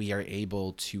 we are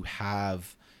able to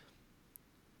have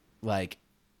like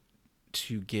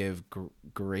to give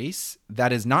grace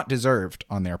that is not deserved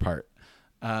on their part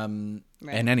in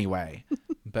any way.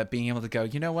 But being able to go,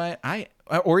 you know what,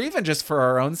 or even just for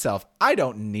our own self, I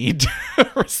don't need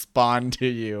to respond to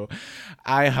you.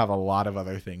 I have a lot of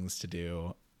other things to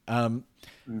do.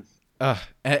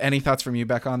 Any thoughts from you,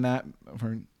 Beck, on that?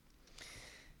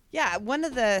 Yeah, one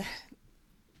of the,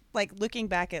 like, looking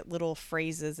back at little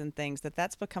phrases and things,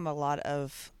 that's become a lot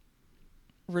of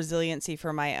resiliency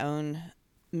for my own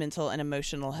mental and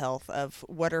emotional health, of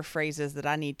what are phrases that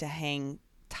I need to hang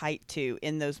tight to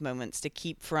in those moments to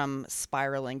keep from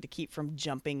spiraling, to keep from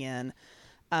jumping in.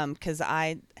 Because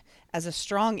as a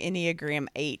strong Enneagram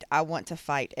 8, I want to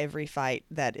fight every fight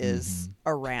that is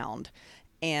around.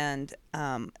 And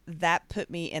that put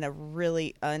me in a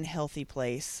really unhealthy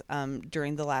place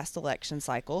during the last election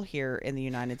cycle here in the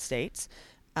United States.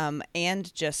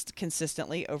 And just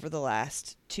consistently over the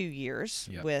last 2 years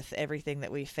with everything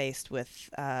that we faced with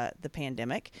the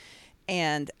pandemic,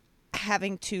 and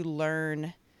having to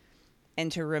learn and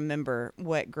to remember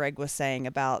what Greg was saying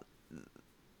about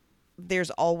there's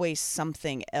always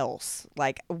something else.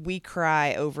 Like, we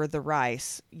cry over the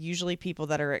rice. Usually people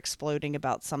that are exploding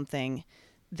about something,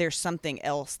 there's something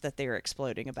else that they're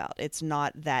exploding about. It's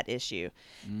not that issue.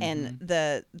 And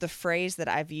the phrase that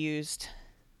I've used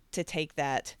to take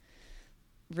that,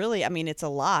 really, I mean, it's a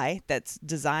lie that's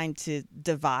designed to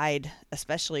divide,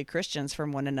 especially Christians,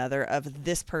 from one another, of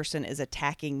this person is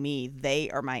attacking me, they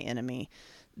are my enemy.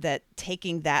 That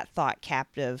taking that thought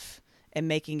captive and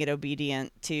making it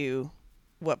obedient to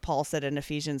what Paul said in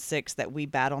Ephesians 6, that we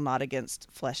battle not against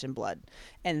flesh and blood.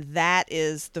 And that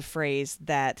is the phrase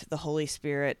that the Holy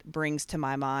Spirit brings to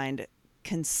my mind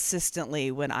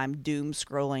consistently when I'm doom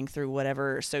scrolling through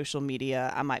whatever social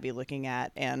media I might be looking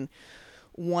at and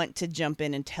want to jump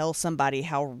in and tell somebody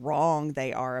how wrong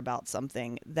they are about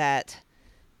something. That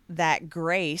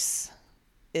grace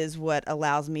is what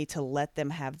allows me to let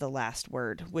them have the last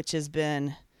word, which has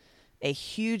been a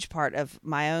huge part of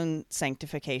my own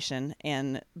sanctification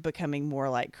and becoming more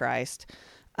like Christ.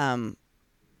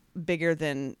 Bigger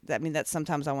than, I mean, that's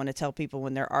sometimes I want to tell people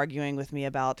when they're arguing with me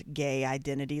about gay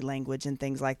identity language and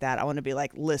things like that. I want to be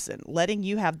like, listen, letting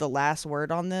you have the last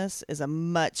word on this is a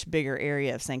much bigger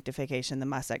area of sanctification than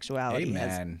my sexuality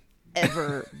has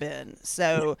ever been.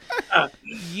 So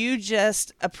you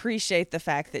just appreciate the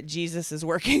fact that Jesus is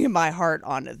working in my heart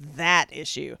on that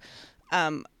issue.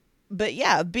 But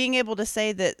yeah, being able to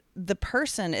say that the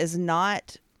person is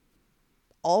not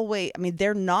always, I mean,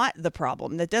 they're not the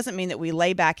problem. That doesn't mean that we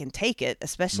lay back and take it,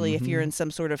 especially if you're in some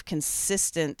sort of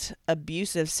consistent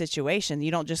abusive situation.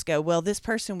 You don't just go, well, this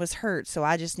person was hurt, so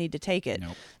I just need to take it.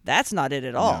 Nope. That's not it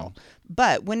at all. No.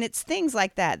 But when it's things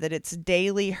like that it's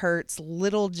daily hurts,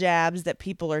 little jabs that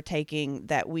people are taking,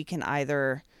 that we can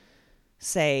either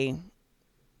say,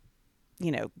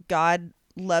 you know, God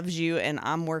loves you and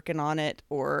I'm working on it,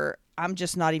 or I'm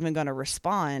just not even going to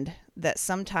respond. That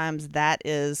sometimes that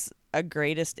is a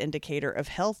greatest indicator of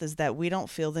health, is that we don't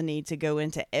feel the need to go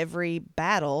into every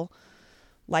battle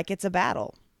like it's a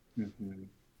battle.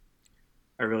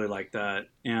 I really like that.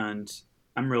 And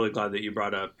I'm really glad that you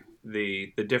brought up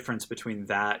the difference between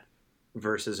that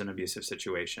versus an abusive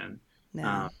situation.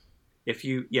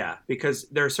 Because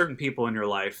there are certain people in your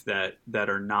life that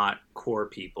are not core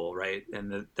people, right?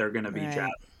 And that they're going to be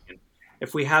jabbed.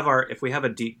 If we have a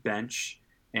deep bench,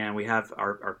 and we have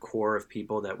our core of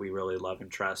people that we really love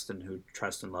and trust, and who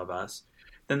trust and love us,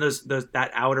 then that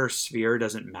outer sphere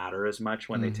doesn't matter as much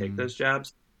when they take those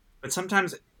jabs. But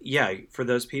sometimes, for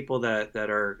those people that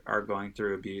are going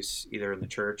through abuse, either in the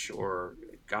church or,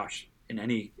 gosh, in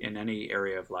any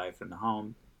area of life, in the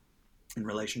home, in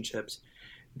relationships,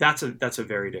 that's a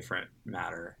very different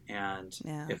matter. And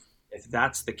if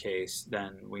that's the case,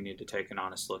 then we need to take an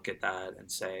honest look at that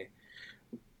and say,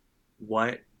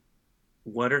 what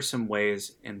are some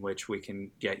ways in which we can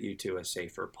get you to a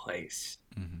safer place?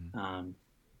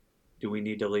 Do we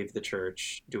need to leave the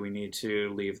church? Do we need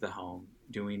to leave the home?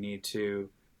 Do we need to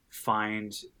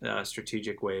find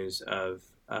strategic ways of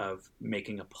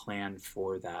making a plan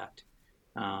for that?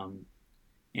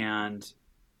 And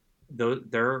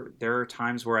there are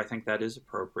times where I think that is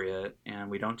appropriate, and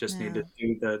we don't just need to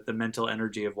do the mental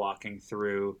energy of walking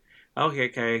through,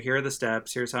 okay, here are the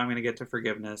steps. Here's how I'm going to get to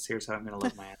forgiveness. Here's how I'm going to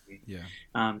love my enemy.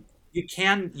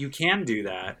 You can do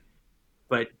that,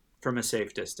 but from a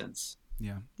safe distance.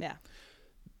 Yeah.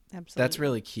 Absolutely. That's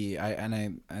really key.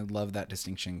 I love that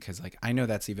distinction because like I know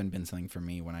that's even been something for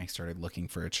me when I started looking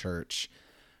for a church.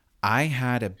 I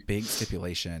had a big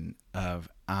stipulation of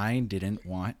I didn't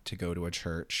want to go to a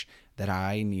church that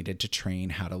I needed to train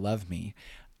how to love me.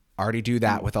 Already do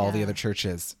that with all the other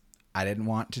churches. I didn't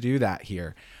want to do that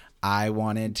here. I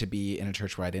wanted to be in a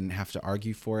church where I didn't have to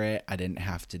argue for it. I didn't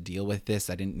have to deal with this.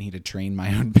 I didn't need to train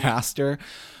my own pastor.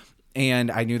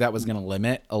 And I knew that was going to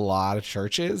limit a lot of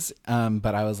churches.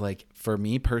 But I was like, for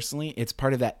me personally, it's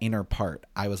part of that inner part.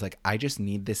 I was like, I just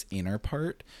need this inner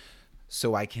part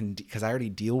so I can, because I already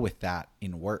deal with that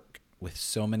in work with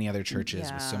so many other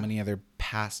churches, with so many other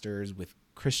pastors, with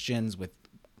Christians, with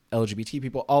LGBT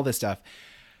people, all this stuff.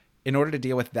 In order to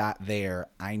deal with that there,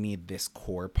 I need this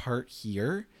core part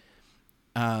here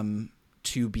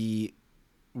to be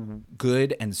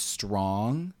good and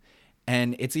strong.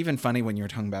 And it's even funny when you're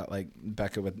talking about like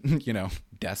Becca with,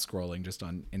 death scrolling just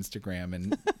on Instagram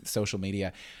and social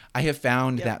media. I have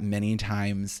found that many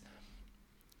times,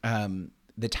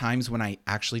 the times when I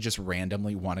actually just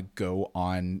randomly want to go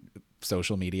on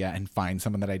social media and find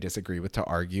someone that I disagree with to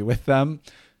argue with them,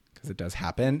 because it does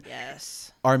happen,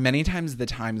 are many times the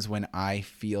times when I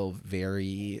feel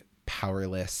very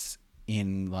powerless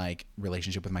in like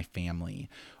relationship with my family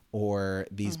or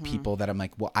these people that I'm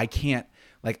like, well, I can't,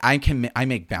 like, I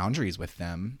make boundaries with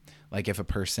them. Like if a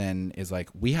person is like,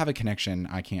 we have a connection,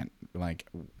 I can't, like,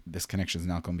 this connection is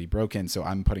not going to be broken. So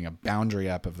I'm putting a boundary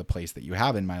up of the place that you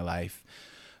have in my life.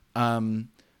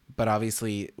 But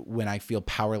obviously when I feel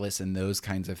powerless in those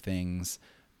kinds of things,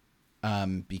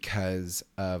 because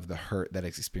of the hurt that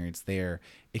is experienced there,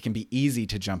 it can be easy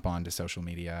to jump onto social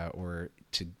media or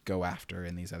to go after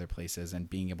in these other places, and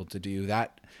being able to do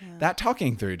that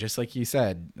talking through, just like you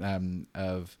said, and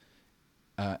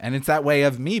it's that way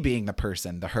of me being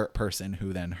the hurt person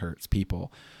who then hurts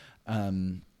people.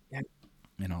 In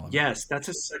all of Yes,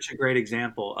 that's such a great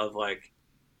example of like,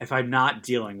 if I'm not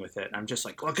dealing with it, I'm just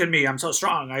like, look at me, I'm so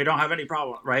strong, I don't have any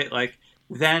problem, right? Like,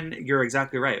 then you're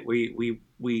exactly right. We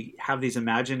have these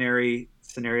imaginary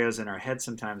scenarios in our head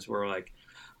sometimes where we're like,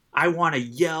 I want to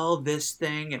yell this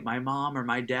thing at my mom or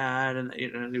my dad, and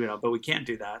but we can't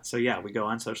do that. So yeah, we go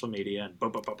on social media and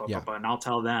and I'll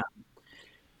tell them,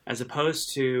 as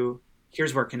opposed to,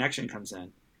 here's where connection comes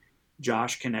in.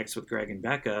 Josh connects with Greg and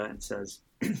Becca and says,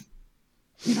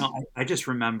 I just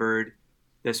remembered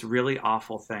this really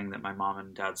awful thing that my mom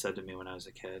and dad said to me when I was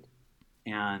a kid,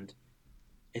 and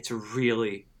it's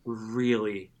really,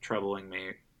 really troubling me.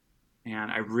 And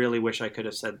I really wish I could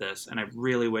have said this. And I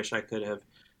really wish I could have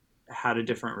had a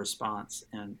different response.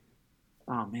 And,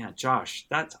 oh man, Josh,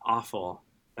 that's awful.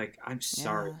 Like, I'm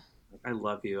sorry. I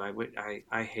love you.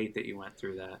 I hate that you went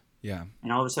through that. Yeah.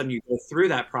 And all of a sudden you go through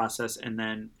that process, and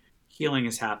then healing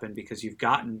has happened because you've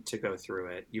gotten to go through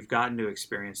it. You've gotten to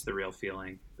experience the real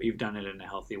feeling, but you've done it in a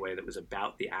healthy way that was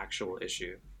about the actual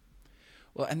issue.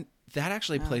 Well, and that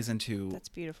actually plays into that's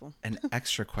beautiful. an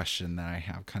extra question that I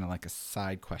have, kind of like a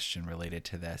side question related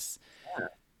to this.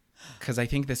 Because I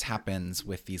think this happens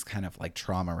with these kind of like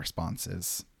trauma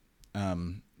responses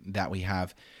that we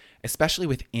have, especially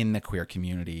within the queer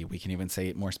community. We can even say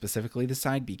it more specifically, the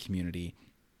side B community.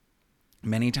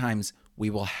 Many times we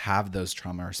will have those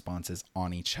trauma responses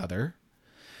on each other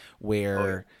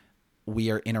where we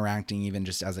are interacting even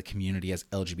just as a community, as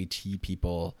LGBT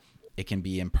people. It can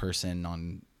be in person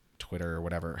on Twitter or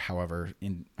whatever, however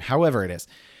it is.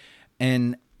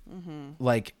 And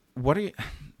like, what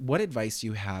advice do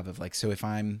you have of like, so if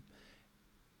I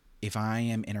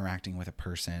am interacting with a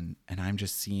person and I'm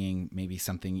just seeing maybe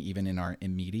something even in our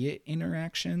immediate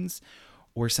interactions,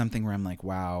 or something where I'm like,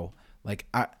 wow, like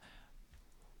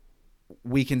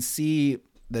we can see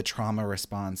the trauma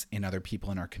response in other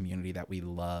people in our community that we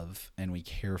love and we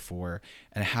care for,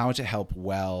 and how to help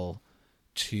well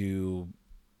to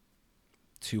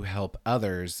help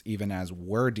others, even as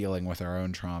we're dealing with our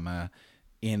own trauma,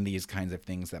 in these kinds of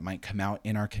things that might come out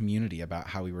in our community about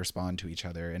how we respond to each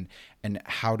other, and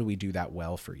how do we do that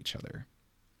well for each other?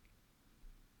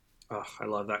 Oh, I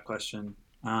love that question.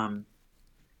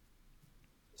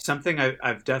 Something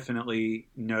I've definitely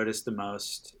noticed the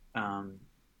most, and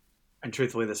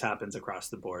truthfully this happens across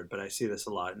the board, but I see this a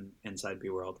lot in Inside B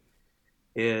World,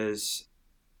 is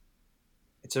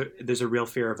there's a real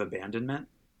fear of abandonment.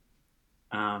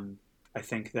 I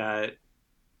think that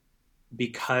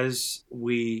because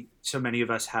so many of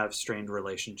us have strained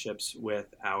relationships with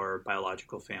our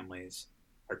biological families,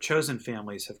 our chosen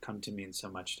families have come to mean so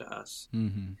much to us.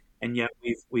 Mm-hmm. And yet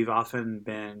we've often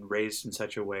been raised in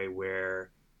such a way where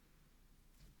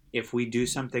if we do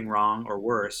something wrong, or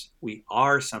worse, we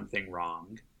are something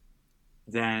wrong,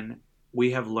 then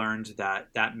we have learned that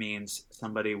that means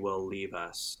somebody will leave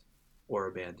us or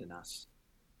abandon us.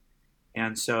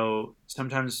 And so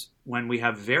sometimes when we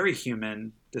have very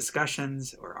human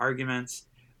discussions or arguments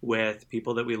with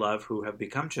people that we love who have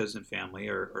become chosen family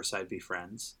or side B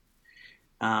friends,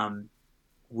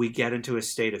 we get into a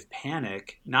state of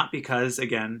panic, not because,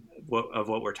 again, of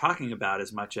what we're talking about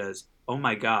as much as, oh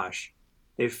my gosh,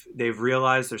 they've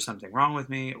realized there's something wrong with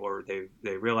me, or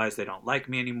they realize they don't like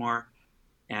me anymore.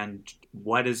 And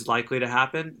what is likely to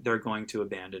happen? They're going to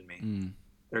abandon me.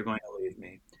 They're going to leave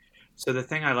me. So the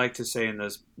thing I like to say in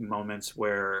those moments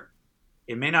where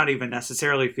it may not even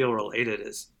necessarily feel related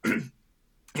is,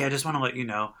 hey, I just want to let you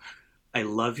know, I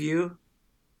love you.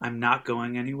 I'm not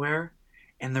going anywhere.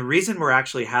 And the reason we're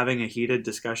actually having a heated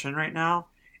discussion right now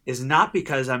is not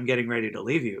because I'm getting ready to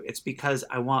leave you. It's because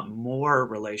I want more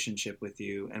relationship with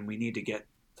you, and we need to get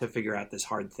to figure out this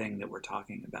hard thing that we're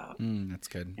talking about. That's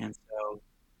good. And so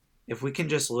if we can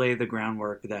just lay the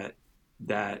groundwork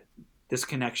that this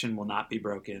connection will not be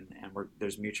broken and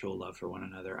there's mutual love for one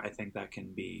another, I think that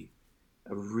can be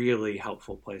a really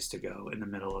helpful place to go in the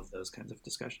middle of those kinds of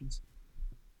discussions.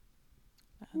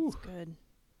 That's good.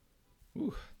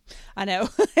 Ooh. I know.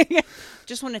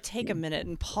 Just want to take a minute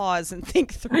and pause and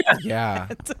think through Yeah.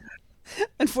 that.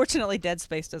 Unfortunately, Dead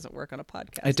Space doesn't work on a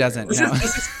podcast. It doesn't. This, No.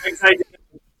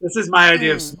 this is my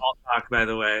idea of small talk, by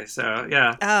the way. So,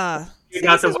 yeah.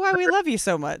 This is why we love you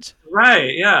so much.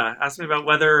 Right, yeah. Ask me about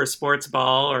weather or sports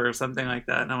ball or something like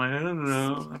that. And I'm like, I don't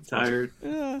know. I'm tired.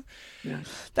 Yeah. Yeah.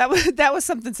 That was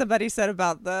something somebody said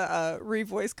about the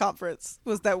Revoice conference,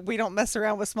 was that we don't mess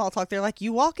around with small talk. They're like,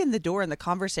 you walk in the door and the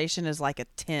conversation is like a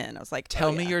 10. I was like,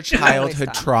 Tell me your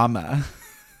childhood trauma.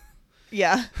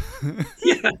 Yeah.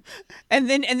 Yeah. And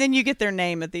then you get their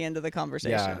name at the end of the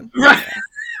conversation. Right.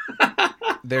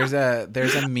 There's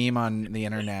a meme on the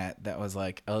internet that was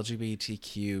like,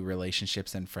 LGBTQ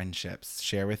relationships and friendships.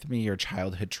 Share with me your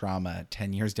childhood trauma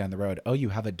 10 years down the road. Oh, you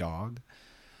have a dog?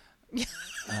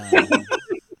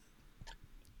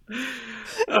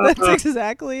 That's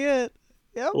exactly it.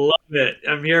 Yep. Love it.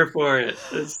 I'm here for it.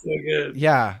 It's so good.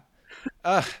 Yeah.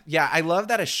 Yeah, I love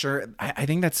that assurance. I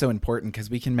think that's so important because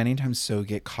we can many times so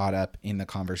get caught up in the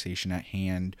conversation at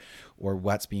hand or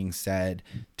what's being said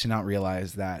to not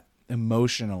realize that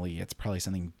emotionally it's probably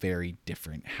something very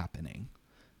different happening.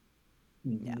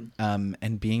 Yeah.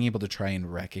 And being able to try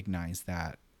and recognize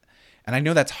that. And I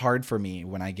know that's hard for me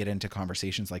when I get into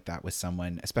conversations like that with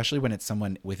someone, especially when it's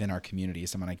someone within our community,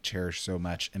 someone I cherish so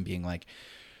much, and being like,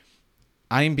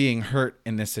 I'm being hurt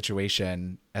in this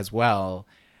situation as well.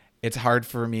 It's hard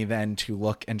for me then to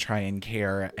look and try and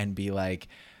care and be like,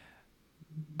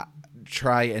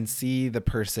 try and see the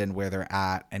person where they're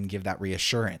at and give that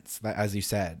reassurance that, as you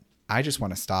said, I just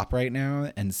want to stop right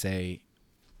now and say,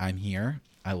 I'm here.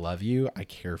 I love you. I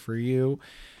care for you.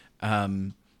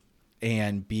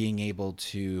 And being able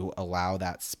to allow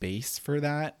that space for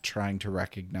that, trying to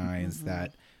recognize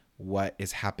that what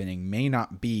is happening may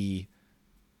not be,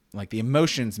 like, the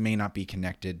emotions may not be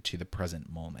connected to the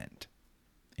present moment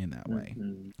in that way,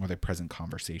 or the present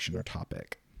conversation or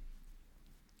topic.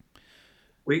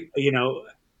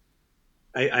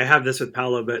 I have this with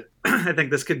Paolo, but I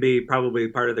think this could be probably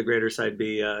part of the greater Side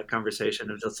B conversation.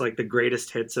 It's like the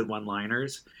greatest hits of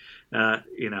one-liners, so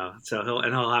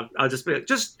I'll just be like,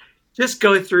 just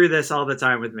go through this all the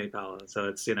time with me, Paolo. So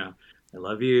it's, I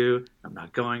love you. I'm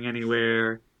not going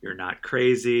anywhere. You're not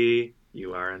crazy.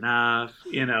 You are enough.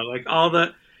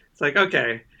 It's like,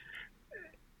 okay,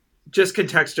 just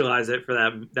contextualize it for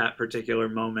that particular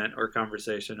moment or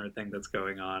conversation or thing that's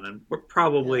going on. And we're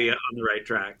probably on the right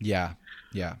track. Yeah.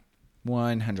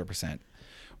 100%.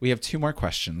 We have 2 more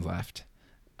questions left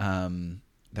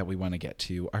that we want to get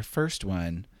to. Our first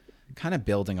one, kind of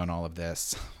building on all of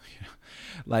this,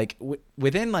 like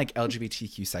within like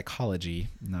LGBTQ psychology,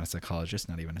 not a psychologist,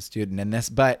 not even a student in this,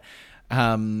 but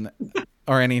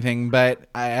or anything, but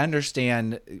I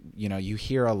understand, you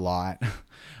hear a lot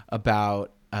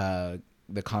about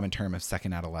the common term of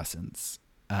second adolescence.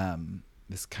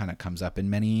 This kind of comes up in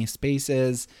many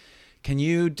spaces. Can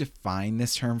you define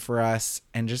this term for us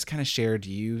and just kind of share, do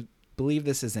you believe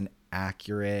this is an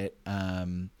accurate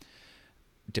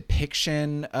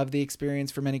depiction of the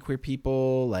experience for many queer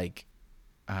people? Like,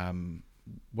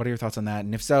 what are your thoughts on that?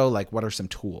 And if so, like, what are some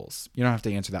tools? You don't have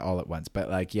to answer that all at once, but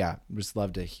like, yeah, just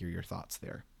love to hear your thoughts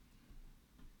there.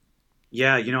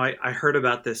 Yeah, I heard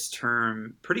about this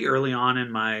term pretty early on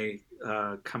in my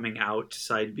coming out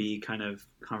Side B kind of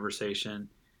conversation,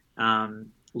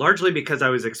 largely because I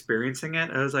was experiencing it.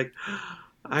 I was like,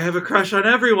 I have a crush on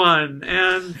everyone.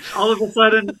 And all of a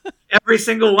sudden every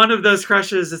single one of those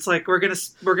crushes, it's like we're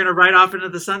gonna ride off into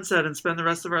the sunset and spend the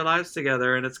rest of our lives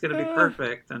together, and it's gonna be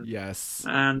perfect. And Yes.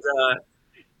 and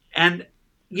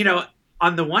you know,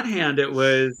 on the one hand, it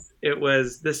was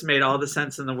this made all the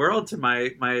sense in the world to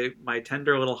my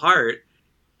tender little heart,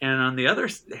 and on the other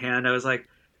hand, I was like,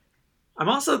 I'm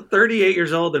also 38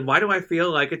 years old, and why do I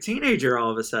feel like a teenager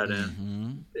all of a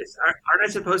sudden? Aren't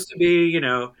I supposed to be,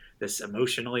 this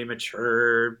emotionally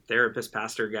mature therapist,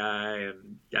 pastor guy?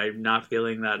 And I'm not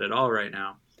feeling that at all right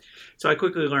now. So I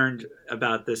quickly learned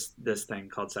about this thing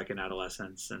called second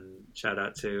adolescence, and shout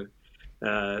out to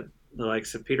the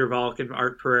likes of Peter Valk and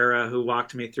Art Pereira, who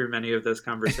walked me through many of those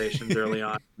conversations early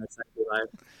on in my secular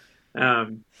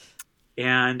life.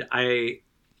 And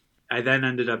I then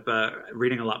ended up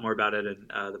reading a lot more about it in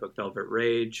the book Velvet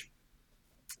Rage.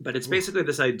 But it's basically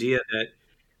this idea that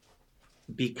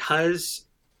because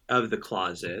of the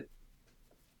closet,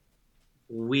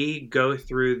 we go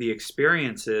through the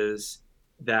experiences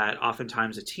that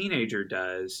oftentimes a teenager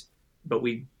does, but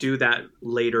we do that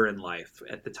later in life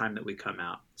at the time that we come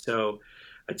out. So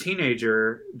a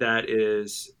teenager that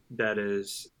is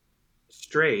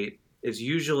straight is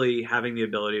usually having the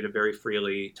ability to very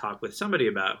freely talk with somebody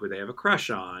about who they have a crush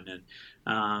on,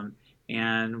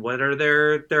 and what are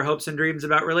their hopes and dreams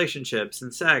about relationships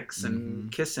and sex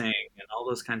and kissing and all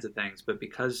those kinds of things. But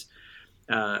because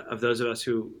of those of us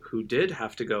who did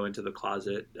have to go into the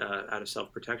closet out of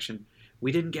self-protection,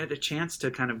 we didn't get a chance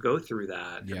to kind of go through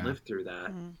that and live through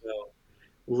that. So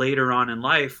later on in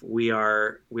life, we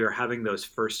are having those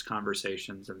first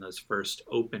conversations and those first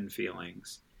open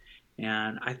feelings.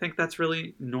 And I think that's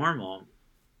really normal.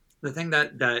 The thing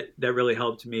that really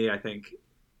helped me, I think,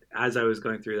 as I was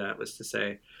going through that, was to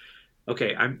say,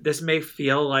 okay, this may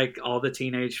feel like all the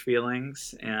teenage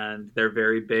feelings, and they're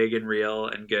very big and real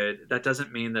and good. That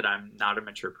doesn't mean that I'm not a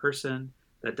mature person.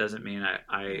 That doesn't mean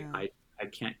I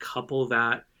can't couple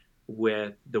that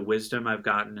with the wisdom I've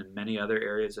gotten in many other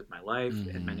areas of my life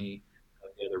and many of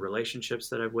the other relationships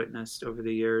that I've witnessed over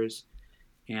the years,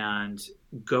 and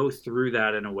go through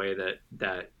that in a way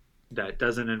that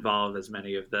doesn't involve as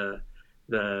many of the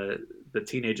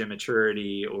teenage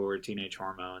immaturity or teenage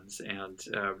hormones, and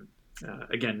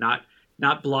again,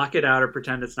 not block it out or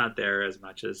pretend it's not there as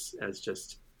much as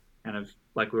just kind of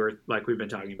like we've been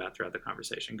talking about throughout the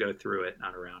conversation, go through it,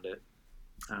 not around it.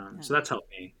 So that's helped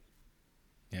me.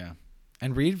 Yeah,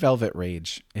 and read Velvet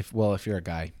Rage if you're a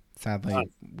guy. Sadly,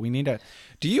 we need to.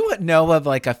 Do you know of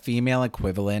like a female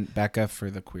equivalent, Becca, for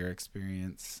the queer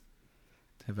experience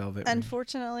to Velvet Rage?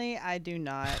 Unfortunately, I do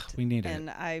not. We need it.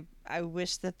 And I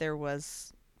wish that there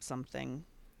was something.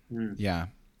 Yeah.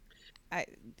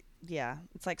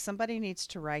 It's like somebody needs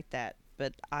to write that,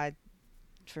 but I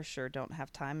for sure don't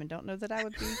have time and don't know that I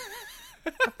would be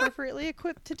appropriately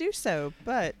equipped to do so.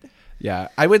 But yeah,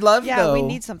 I would love. Yeah, we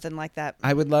need something like that.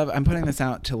 I would love. I'm putting this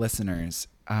out to listeners.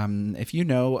 If you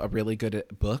know a really good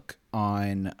book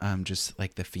on just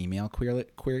like the female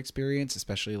queer experience,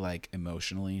 especially like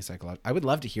emotionally, psychologically, I would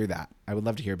love to hear that. I would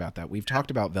love to hear about that. We've talked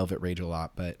about Velvet Rage a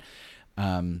lot, but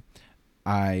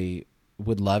I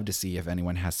would love to see if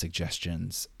anyone has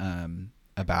suggestions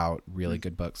about really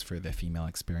good books for the female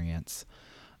experience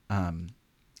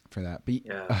for that. But,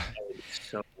 yeah, that would be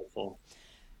so helpful.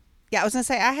 Yeah, I was going to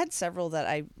say I had several that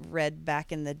I read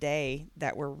back in the day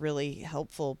that were really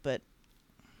helpful, but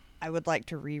I would like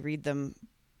to reread them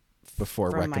before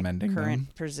recommending my current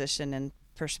them. Position and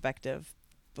perspective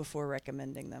before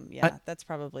recommending them. Yeah, that's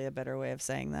probably a better way of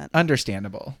saying that.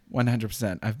 Understandable.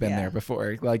 100%. I've been there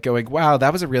before, like going, wow,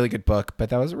 that was a really good book,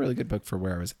 but that was a really good book for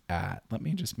where I was at. Let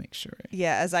me just make sure.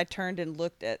 Yeah, as I turned and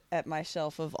looked at my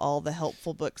shelf of all the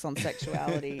helpful books on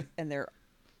sexuality, and they're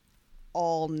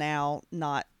all now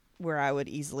not where I would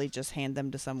easily just hand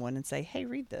them to someone and say, hey,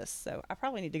 read this. So I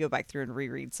probably need to go back through and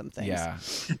reread some things. Yeah.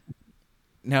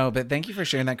 No, but thank you for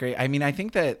sharing that. Great. I mean, I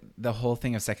think that the whole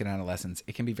thing of second adolescence,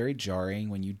 it can be very jarring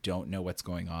when you don't know what's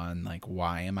going on. Like,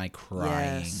 why am I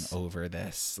crying over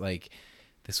this? Like,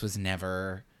 this was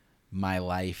never my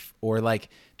life. Or like,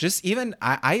 just even,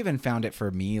 I even found it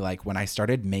for me, like when I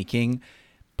started making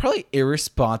probably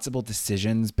irresponsible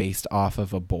decisions based off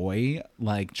of a boy,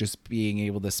 like just being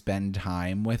able to spend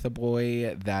time with a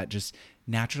boy that just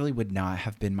naturally would not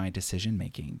have been my decision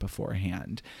making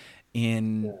beforehand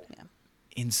in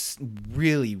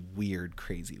really weird,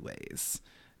 crazy ways.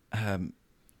 And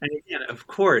again, of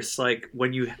course, like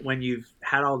when you've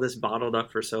had all this bottled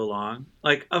up for so long,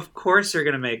 like of course you're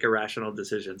going to make irrational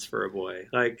decisions for a boy.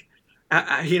 Like,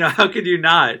 how could you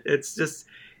not? It's just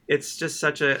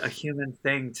such a human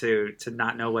thing to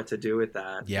not know what to do with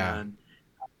that. Yeah.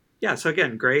 And so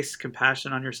again, grace,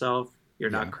 compassion on yourself, You're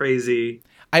Yeah. not crazy.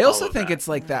 I all also of think that. it's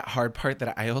like that hard part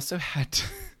that I also had to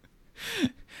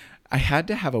I had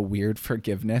to have a weird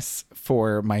forgiveness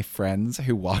for my friends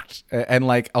who walked and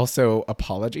like also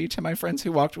apology to my friends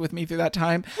who walked with me through that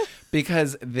time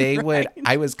because they would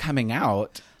I was coming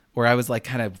out or I was like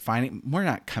kind of finding more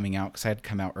not coming out because I had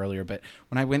come out earlier, but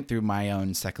when I went through my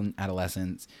own second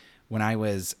adolescence, when I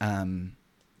was kind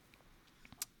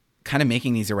of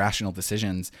making these irrational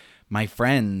decisions, my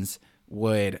friends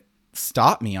would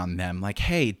stop me on them like,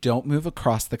 hey, don't move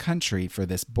across the country for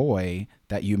this boy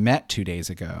that you met 2 days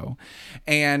ago.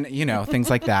 And, you know, things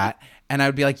like that. And I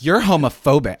would be like, you're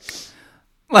homophobic.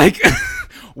 Like,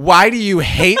 why do you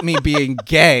hate me being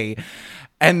gay?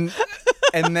 And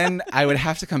then I would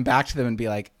have to come back to them and be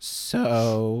like,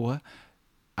 so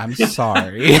I'm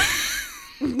sorry.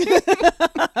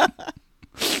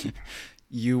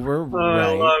 You were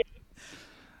right.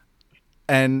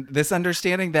 And this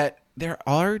understanding that there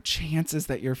are chances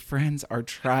that your friends are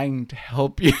trying to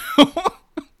help you.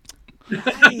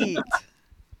 Right.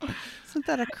 Isn't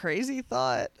that a crazy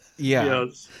thought? Yeah.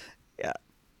 Yes.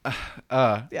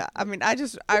 Yeah. Yeah. I mean,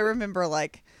 I remember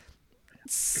like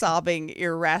sobbing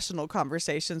irrational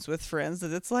conversations with friends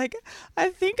that it's like, I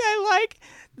think I like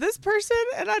this person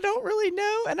and I don't really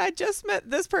know, and I just met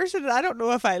this person and I don't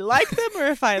know if I like them or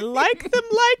if I like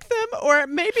them, or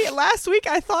maybe last week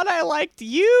I thought I liked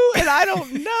you and I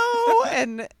don't know.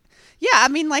 And yeah, I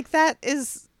mean, like that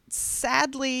is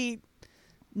sadly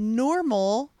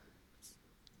normal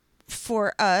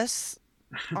for us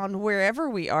on wherever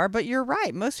we are, but you're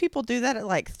right, most people do that at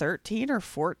like 13 or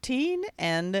 14,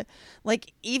 and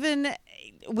like even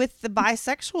with the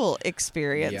bisexual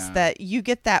experience, Yeah. that you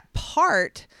get that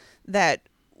part that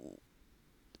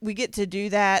we get to do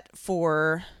that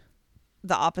for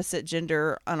the opposite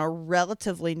gender on a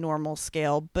relatively normal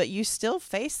scale, but you still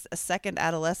face a second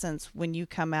adolescence when you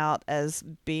come out as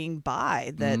being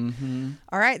bi, that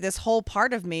all right, this whole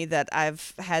part of me that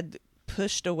I've had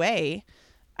pushed away,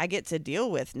 I get to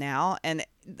deal with now. And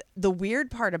the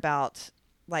weird part about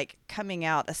like coming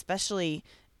out, especially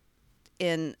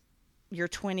in your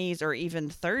 20s or even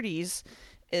 30s,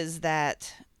 is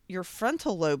that your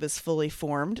frontal lobe is fully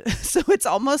formed. So it's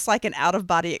almost like an out of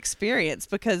body experience,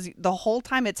 because the whole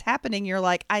time it's happening, you're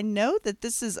like, I know that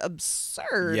this is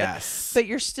absurd, Yes. but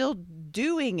you're still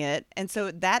doing it. And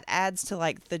so that adds to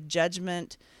like the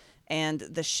judgment and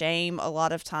the shame a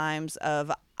lot of times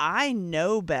of, I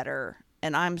know better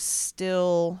and I'm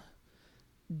still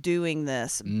doing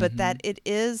this, but that it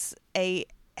is a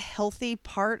healthy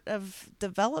part of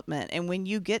development. And when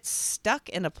you get stuck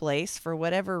in a place for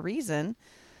whatever reason,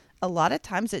 a lot of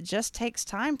times it just takes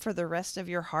time for the rest of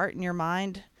your heart and your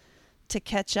mind to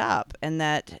catch up, and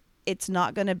that it's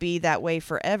not going to be that way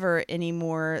forever any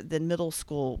more than middle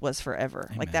school was forever.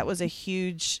 Amen. Like that was a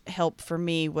huge help for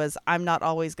me, was I'm not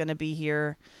always going to be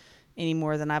here any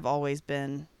more than I've always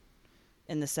been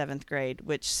in the 7th grade,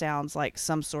 which sounds like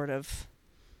some sort of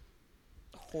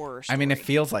horror story. I mean, it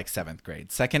feels like 7th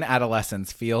grade. Second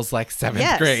adolescence feels like 7th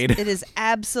Yes, grade. it is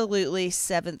absolutely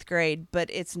 7th grade, but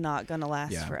it's not going to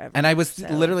last forever. And I was So-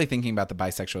 literally thinking about the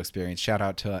bisexual experience. Shout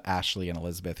out to Ashley and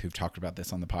Elizabeth who've talked about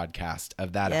this on the podcast,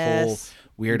 of that Yes. whole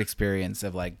weird experience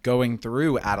of like going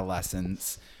through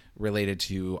adolescence related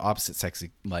to opposite sex,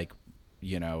 like,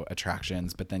 you know,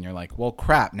 attractions. But then you're like, well,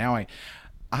 crap. Now I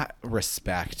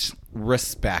respect.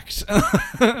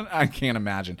 I can't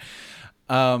imagine.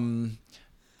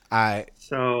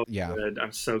 So Yeah. good.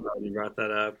 I'm so glad you brought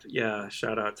that up. Yeah,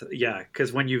 shout out to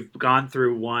because when you've gone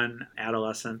through one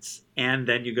adolescence and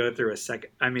then you go through a second,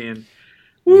 I mean,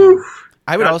 woo,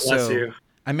 I would God bless also, you.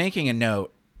 I'm making a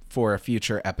note for a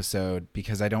future episode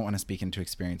because I don't want to speak into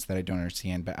experience that I don't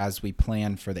understand. But as we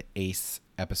plan for the ACE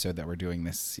episode that we're doing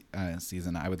this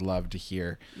season, I would love to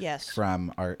hear Yes.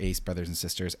 from our ACE brothers and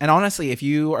sisters. And honestly, if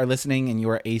you are listening and you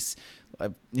are ACE,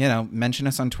 you know, mention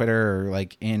us on Twitter, or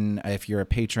like if you're a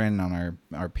patron on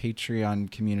our Patreon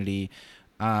community.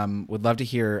 Would love to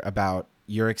hear about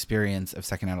your experience of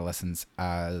second adolescence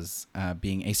as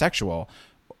being asexual,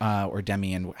 or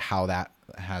demi, and how that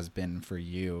has been for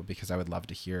you, because I would love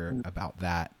to hear about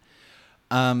that.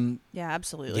 Yeah,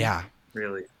 absolutely. Yeah.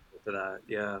 Really for that.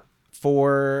 Yeah.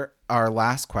 For our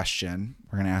last question,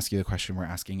 we're going to ask you the question we're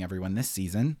asking everyone this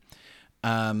season.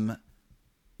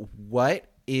 What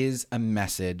is a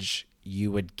message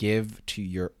you would give to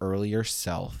your earlier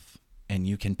self? And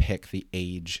you can pick the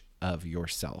age of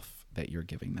yourself that you're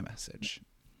giving the message.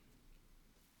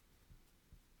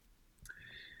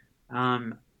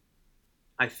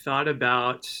 I thought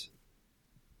about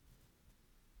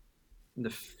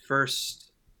the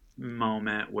first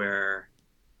moment where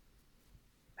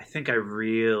I think I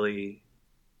really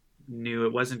knew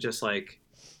it wasn't just like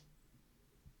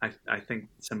I think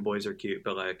some boys are cute,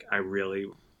 but like I really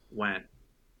went,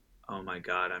 oh my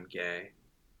God, I'm gay.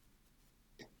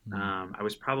 I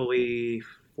was probably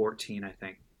 14, I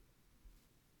think.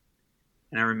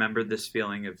 And I remembered this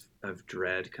feeling of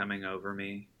dread coming over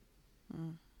me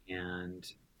Mm.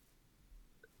 and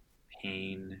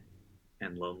pain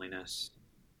and loneliness.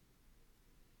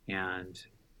 And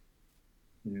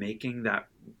making that,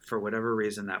 for whatever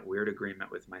reason, that weird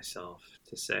agreement with myself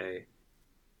to say,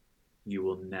 you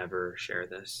will never share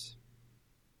this.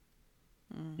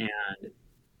 Mm. And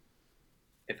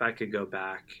if I could go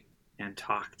back and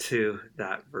talk to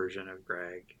that version of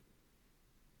Greg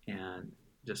and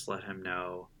just let him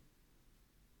know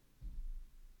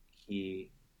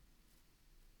he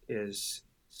is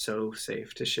so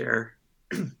safe to share.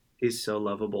 He's so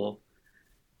lovable.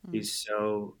 He's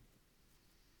so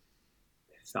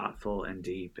thoughtful and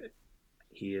deep.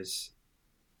 He is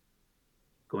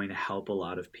going to help a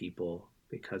lot of people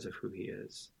because of who he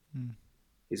is. Mm.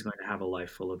 He's going to have a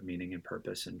life full of meaning and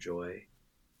purpose and joy.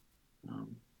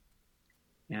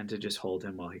 And to just hold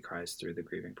him while he cries through the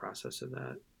grieving process of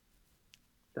that.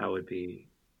 That would be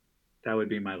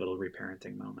my little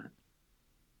reparenting moment.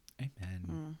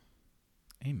 Amen.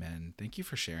 Amen. Thank you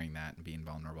for sharing that and being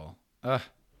vulnerable.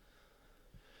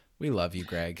 We love you,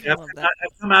 Greg. Yep.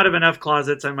 I've come out of enough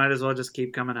closets. I might as well just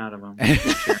keep coming out of them.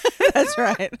 That's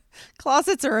right.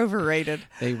 Closets are overrated.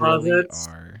 They Closets.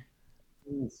 really are.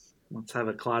 Let's have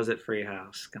a closet-free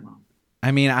house. Come on.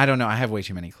 I mean, I don't know. I have way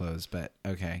too many clothes, but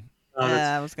okay.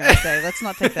 I was going to say, let's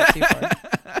not take that too far.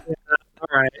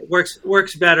 All right.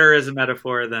 Works better as a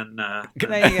metaphor than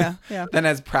There you go. Yeah. Than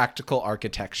as practical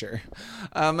architecture.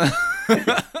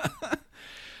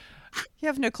 You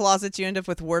have no closets, you end up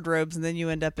with wardrobes, and then you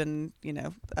end up in,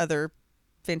 other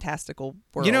fantastical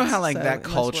worlds. You know how like So that unless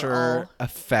we're culture all-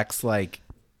 affects like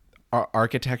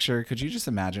architecture? Could you just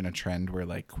imagine a trend where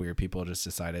like queer people just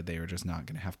decided they were just not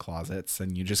going to have closets,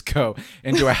 and you just go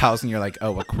into a house and you're like,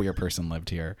 oh, a queer person lived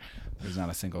here. There's not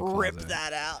a single closet. Rip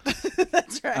that out.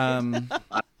 That's right.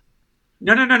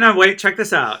 No. Wait, check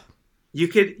this out. You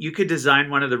could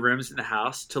design one of the rooms in the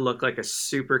house to look like a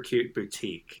super cute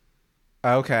boutique.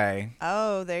 Okay.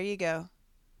 Oh, there you go.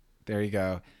 There you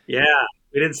go. Yeah,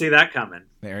 we didn't see that coming.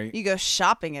 There You go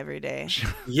shopping every day.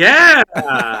 Yeah,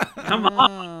 come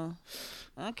on.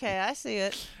 Oh. Okay, I see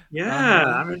it. Yeah,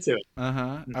 I'm into it.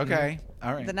 Okay.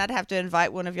 All right. Then I'd have to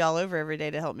invite one of y'all over every day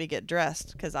to help me get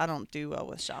dressed because I don't do well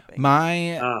with shopping.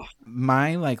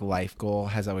 My like life goal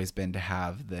has always been to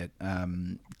have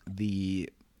the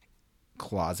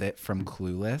closet from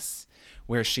Clueless,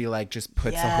 where she like just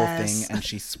puts the whole thing and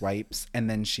she swipes and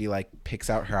then she like picks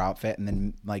out her outfit and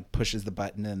then like pushes the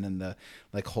button and then the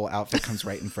like whole outfit comes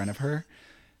right in front of her.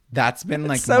 That's been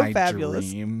like so my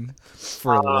fabulous. dream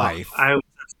for life. I was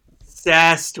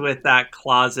obsessed with that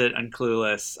closet on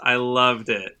Clueless. I loved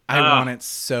it. I want it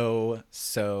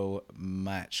so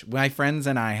much. My friends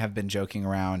and I have been joking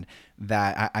around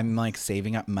that I'm like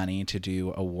saving up money to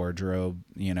do a wardrobe,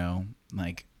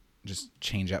 like just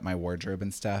change up my wardrobe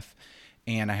and stuff.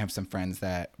 And I have some friends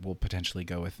that will potentially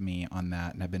go with me on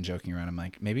that. And I've been joking around. I'm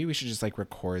like, maybe we should just like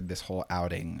record this whole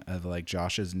outing of like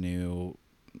Josh's new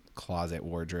closet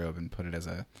wardrobe and put it as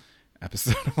a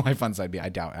episode of Life on Side B. I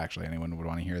doubt actually anyone would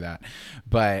want to hear that.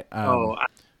 But I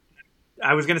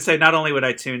was going to say, not only would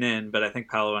I tune in, but I think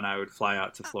Paolo and I would fly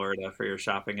out to Florida for your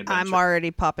shopping adventure. I'm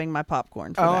already popping my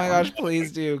popcorn for oh that my one. gosh,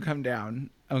 please do come down.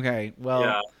 Okay. Well,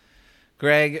 Yeah.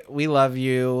 Greg, we love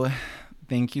you.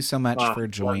 Thank you so much for Love you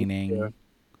joining. too.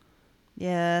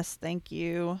 Yes, thank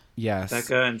you. Yes.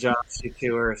 Becca and Josh, you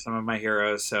two are some of my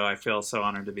heroes, so I feel so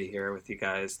honored to be here with you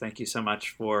guys. Thank you so much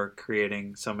for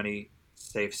creating so many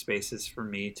safe spaces for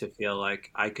me to feel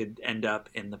like I could end up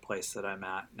in the place that I'm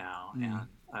at now.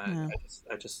 And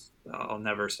I'll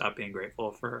never stop being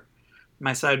grateful for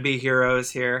my Side B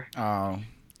heroes here. Oh,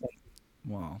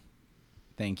 well,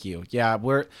 thank you. Yeah,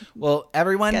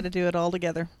 everyone Got to do it all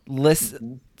together.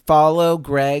 listen, follow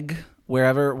Greg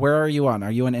wherever. Where are you on?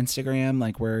 Are you on Instagram?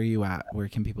 Like, where are you at? Where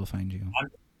can people find you?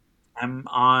 I'm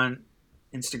on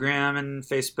Instagram and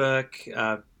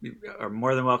Facebook. You are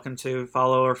more than welcome to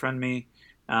follow or friend me.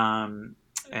 And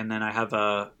then I have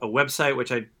a website,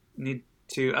 which I need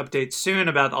to update soon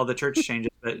about all the church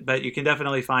changes. But you can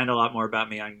definitely find a lot more about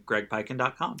me on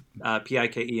gregpiken.com,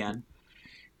 Piken.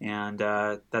 And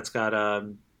that's got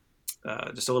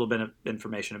just a little bit of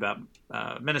information about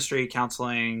ministry,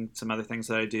 counseling, some other things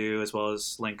that I do, as well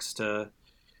as links to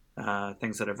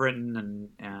things that I've written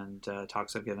and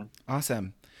talks I've given.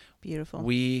 Awesome. Beautiful.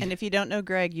 And if you don't know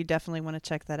Greg, you definitely want to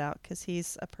check that out because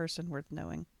he's a person worth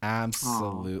knowing.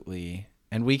 Absolutely.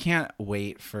 And we can't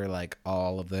wait for like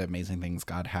all of the amazing things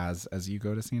God has as you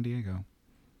go to San Diego.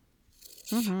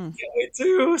 Mm-hmm. Can't wait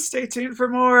to. Stay tuned for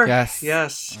more. Yes.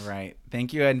 Yes. All right.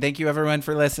 Thank you. And thank you everyone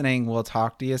for listening. We'll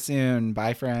talk to you soon.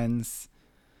 Bye, friends.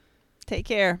 Take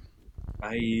care.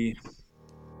 Bye.